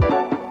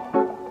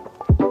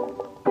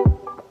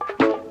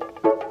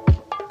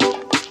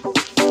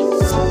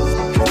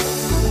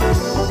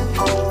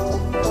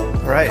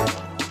 All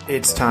right,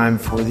 it's time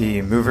for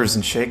the movers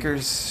and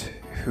shakers.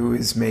 Who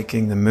is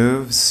making the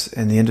moves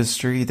in the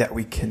industry that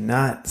we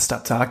cannot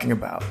stop talking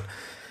about?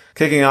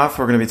 Kicking off,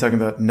 we're going to be talking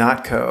about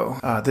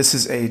Notco. This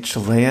is a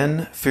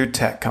Chilean food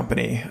tech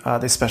company.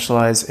 They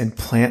specialize in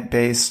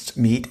plant-based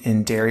meat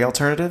and dairy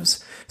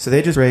alternatives. So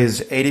they just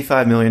raised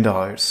 $85 million,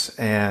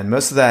 and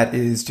most of that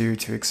is due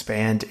to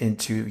expand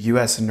into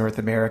US and North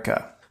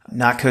America.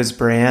 Notco's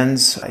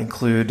brands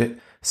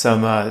include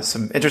some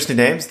interesting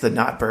names: the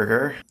Not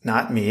Burger,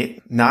 Not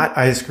Meat, Not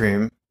Ice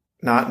Cream,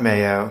 Not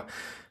Mayo,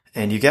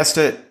 and you guessed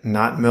it,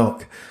 Not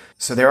Milk.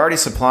 So they're already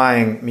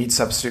supplying meat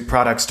substitute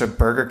products to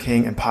Burger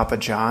King and Papa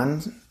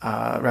John's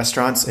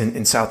restaurants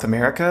in South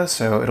America.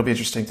 So it'll be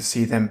interesting to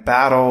see them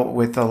battle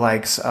with the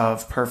likes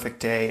of Perfect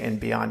Day and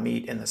Beyond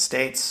Meat in the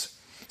States.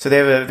 So they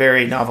have a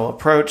very novel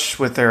approach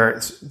with their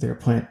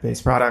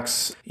plant-based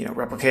products,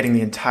 replicating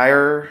the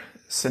entire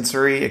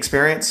sensory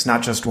experience,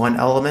 not just one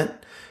element.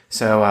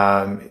 So,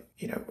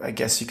 I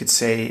guess you could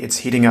say it's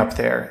heating up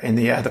there in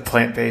the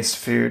plant-based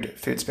food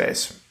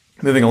space.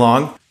 Moving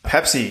along,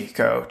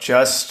 PepsiCo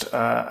just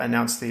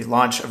announced the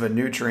launch of a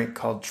new drink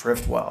called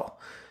Driftwell.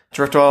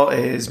 Driftwell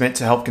is meant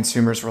to help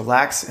consumers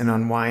relax and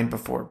unwind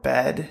before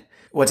bed.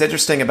 What's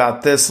interesting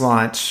about this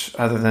launch,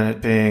 other than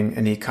it being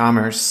an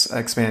e-commerce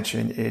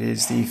expansion, it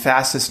is the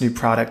fastest new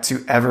product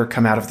to ever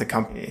come out of the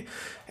company.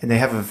 And they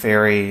have a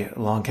very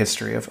long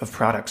history of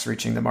products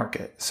reaching the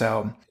market.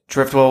 So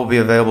Driftwell will be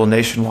available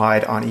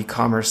nationwide on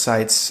e-commerce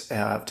sites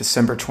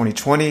December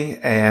 2020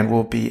 and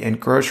will be in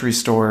grocery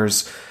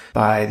stores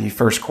by the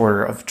first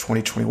quarter of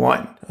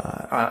 2021.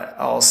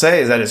 I'll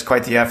say that is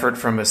quite the effort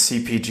from a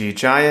CPG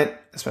giant,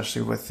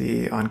 especially with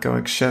the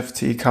ongoing shift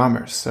to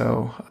e-commerce.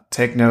 So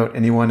take note,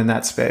 anyone in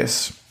that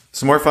space.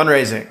 Some more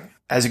fundraising.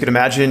 As you can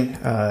imagine,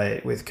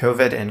 with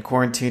COVID and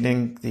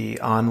quarantining, the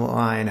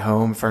online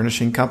home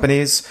furnishing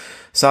companies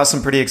saw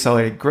some pretty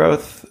accelerated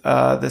growth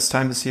this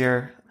time this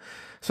year.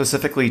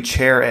 Specifically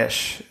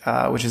Chairish,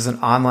 which is an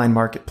online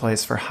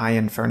marketplace for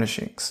high-end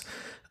furnishings.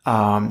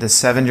 The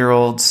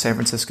 7-year-old San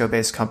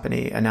Francisco-based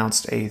company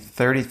announced a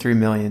 $33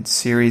 million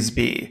Series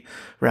B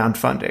round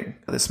funding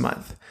this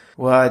month.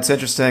 What's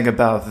interesting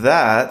about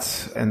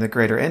that and the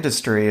greater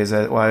industry is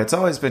that while it's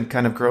always been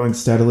kind of growing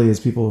steadily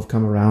as people have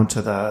come around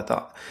to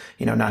the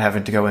not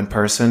having to go in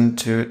person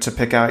to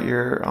pick out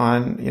your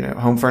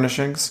home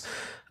furnishings,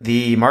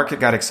 the market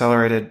got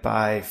accelerated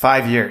by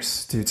 5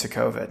 years due to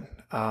COVID.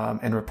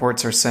 And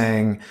reports are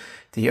saying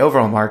the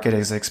overall market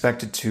is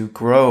expected to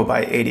grow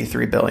by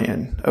 $83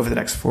 billion over the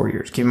next 4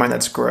 years. Keep in mind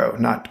that's grow,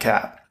 not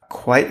cap.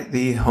 Quite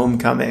the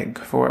homecoming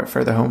for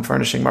the home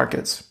furnishing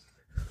markets.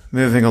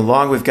 Moving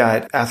along, we've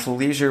got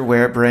athleisure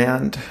wear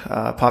brand,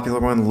 popular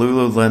one,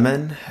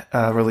 Lululemon,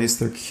 released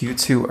their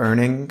Q2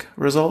 earning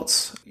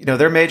results.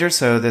 They're major,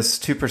 so this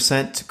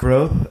 2%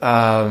 growth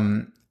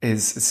it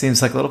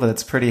seems like a little bit.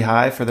 It's pretty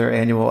high for their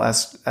annual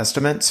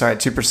estimate. Sorry,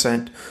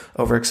 2%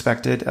 over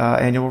expected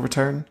annual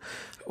return.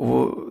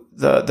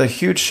 The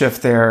huge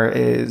shift there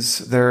is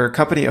their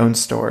company-owned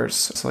stores,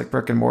 so like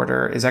brick and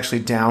mortar, is actually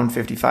down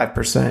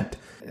 55%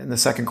 in the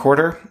second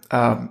quarter.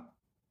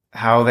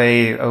 How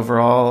they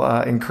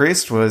overall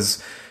increased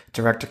was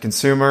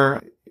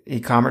direct-to-consumer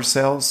e-commerce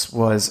sales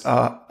was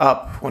up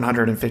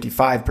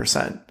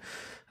 155%.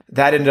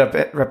 That ended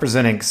up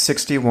representing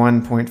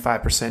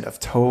 61.5% of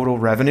total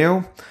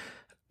revenue.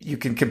 You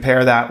can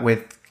compare that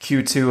with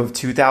Q2 of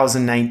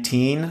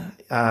 2019.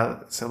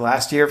 So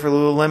last year for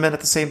Lululemon at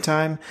the same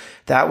time,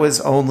 that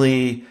was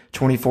only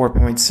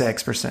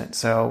 24.6%.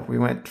 So we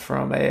went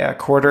from a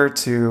quarter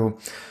to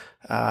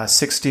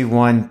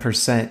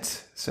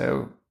 61%.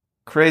 So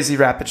crazy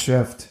rapid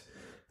shift,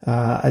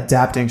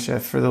 adapting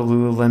shift for the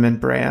Lululemon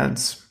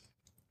brands.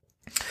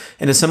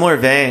 In a similar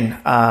vein,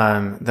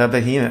 the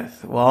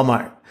behemoth,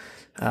 Walmart.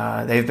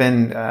 They've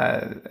been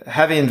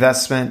heavy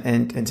investment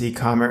into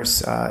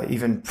e-commerce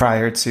even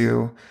prior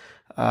to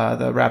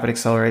the rapid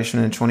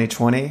acceleration in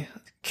 2020.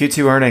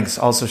 Q2 earnings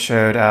also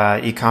showed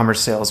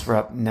e-commerce sales were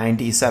up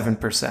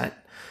 97%.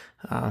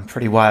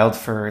 Pretty wild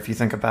for if you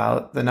think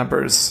about the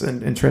numbers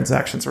and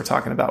transactions we're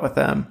talking about with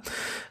them.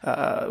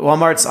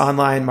 Walmart's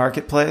online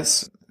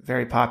marketplace,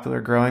 very popular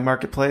growing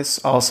marketplace,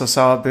 also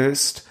saw a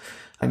boost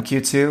in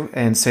Q2,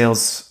 and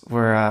sales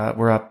were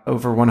up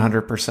over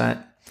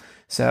 100%.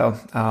 So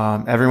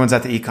everyone's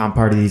at the ecom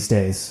party these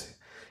days,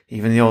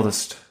 even the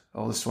oldest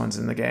ones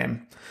in the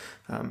game.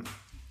 All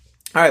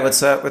right, let's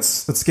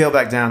scale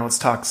back down. Let's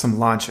talk some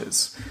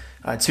launches.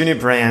 2 new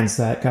brands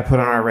that got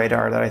put on our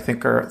radar that I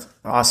think are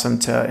awesome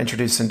to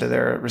introduce into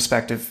their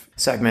respective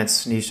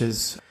segments,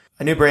 niches.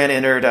 A new brand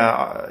entered,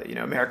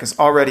 America's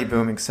already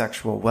booming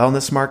sexual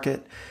wellness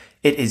market.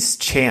 It is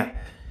Champ.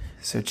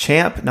 So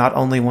Champ not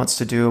only wants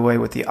to do away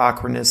with the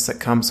awkwardness that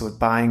comes with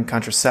buying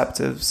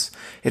contraceptives,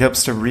 it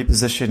hopes to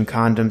reposition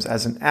condoms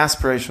as an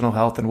aspirational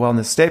health and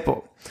wellness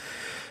staple.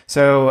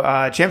 So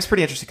Champ's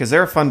pretty interesting because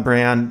they're a fun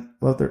brand.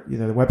 Love their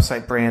the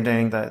website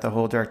branding, the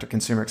whole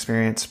direct-to-consumer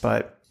experience,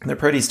 but they're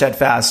pretty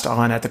steadfast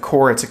on, at the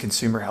core, it's a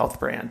consumer health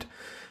brand.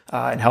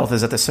 And health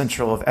is at the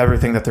central of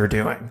everything that they're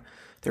doing.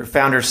 Their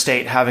founders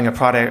state having a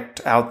product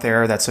out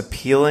there that's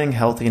appealing,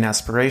 healthy, and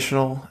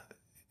aspirational,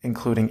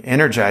 including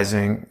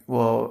energizing,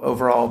 will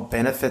overall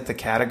benefit the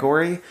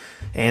category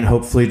and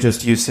hopefully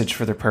just usage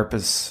for their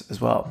purpose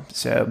as well.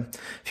 So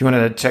if you want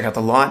to check out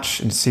the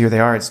launch and see who they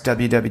are, it's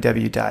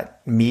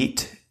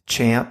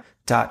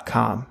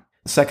www.meetchamp.com.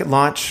 The second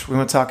launch we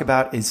want to talk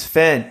about is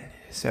Finn.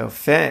 So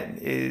Finn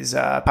is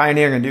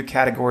pioneering a new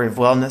category of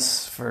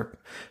wellness for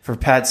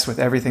pets with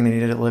everything they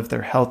need to live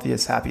their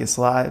healthiest, happiest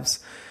lives.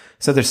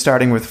 So they're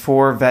starting with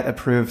 4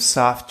 vet-approved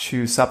soft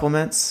chew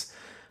supplements.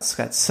 It's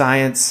got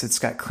science, it's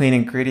got clean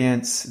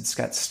ingredients, it's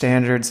got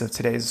standards of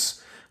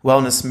today's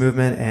wellness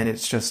movement, and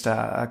it's just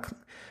a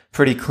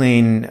pretty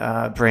clean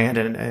brand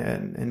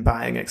and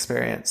buying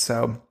experience.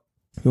 So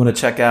if you want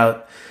to check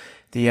out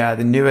the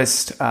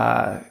newest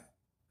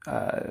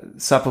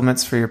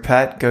supplements for your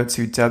pet, go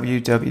to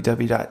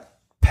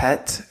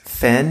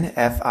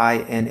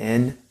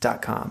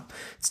www.petfinn.com.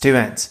 It's 2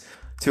 N's.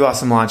 2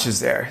 awesome launches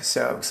there.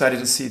 So excited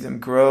to see them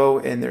grow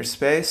in their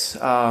space.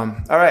 All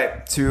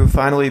right, to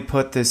finally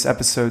put this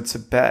episode to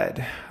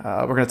bed,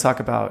 we're going to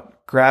talk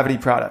about Gravity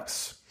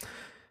Products.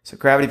 So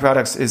Gravity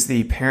Products is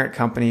the parent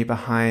company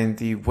behind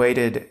the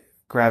weighted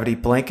Gravity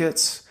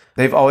blankets.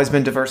 They've always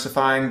been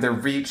diversifying their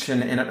reach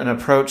and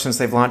approach since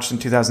they've launched in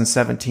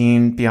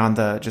 2017 beyond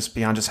just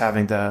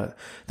having the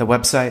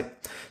website.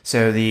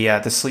 So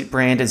the sleep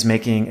brand is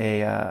making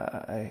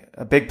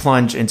a big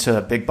plunge into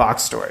big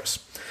box stores.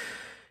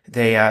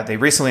 They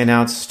recently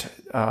announced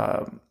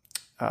a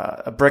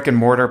brick and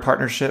mortar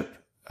partnership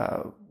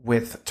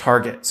with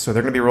Target. So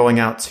they're going to be rolling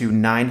out to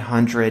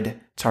 900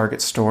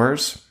 Target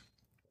stores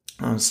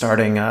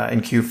starting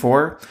in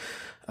Q4.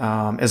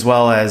 As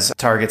well as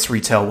Target's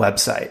retail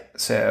website.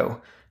 So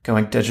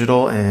going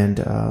digital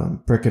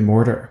and brick and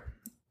mortar.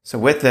 So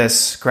with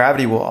this,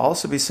 Gravity will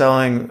also be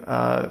selling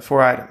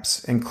 4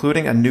 items,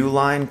 including a new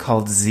line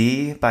called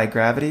Z by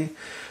Gravity,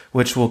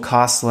 which will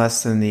cost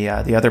less than the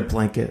other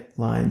blanket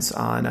lines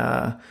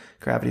on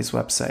Gravity's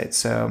website.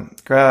 So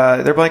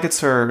their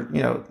blankets are,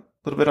 a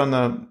little bit on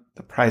the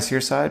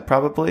pricier side,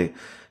 probably.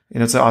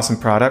 It's an awesome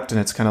product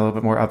and it's kind of a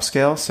little bit more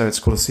upscale. So it's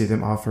cool to see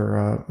them offer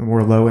a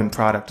more low-end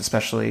product,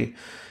 especially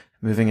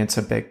moving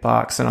into big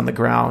box and on the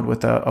ground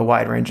with a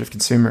wide range of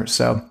consumers.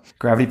 So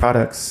Gravity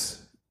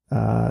Products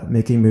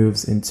making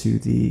moves into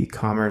the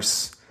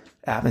commerce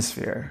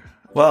atmosphere.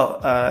 Well,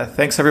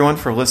 thanks everyone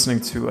for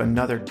listening to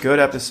another good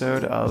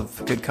episode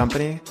of Good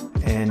Company,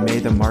 and may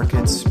the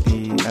markets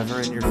be ever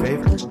in your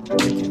favor.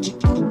 Thank you.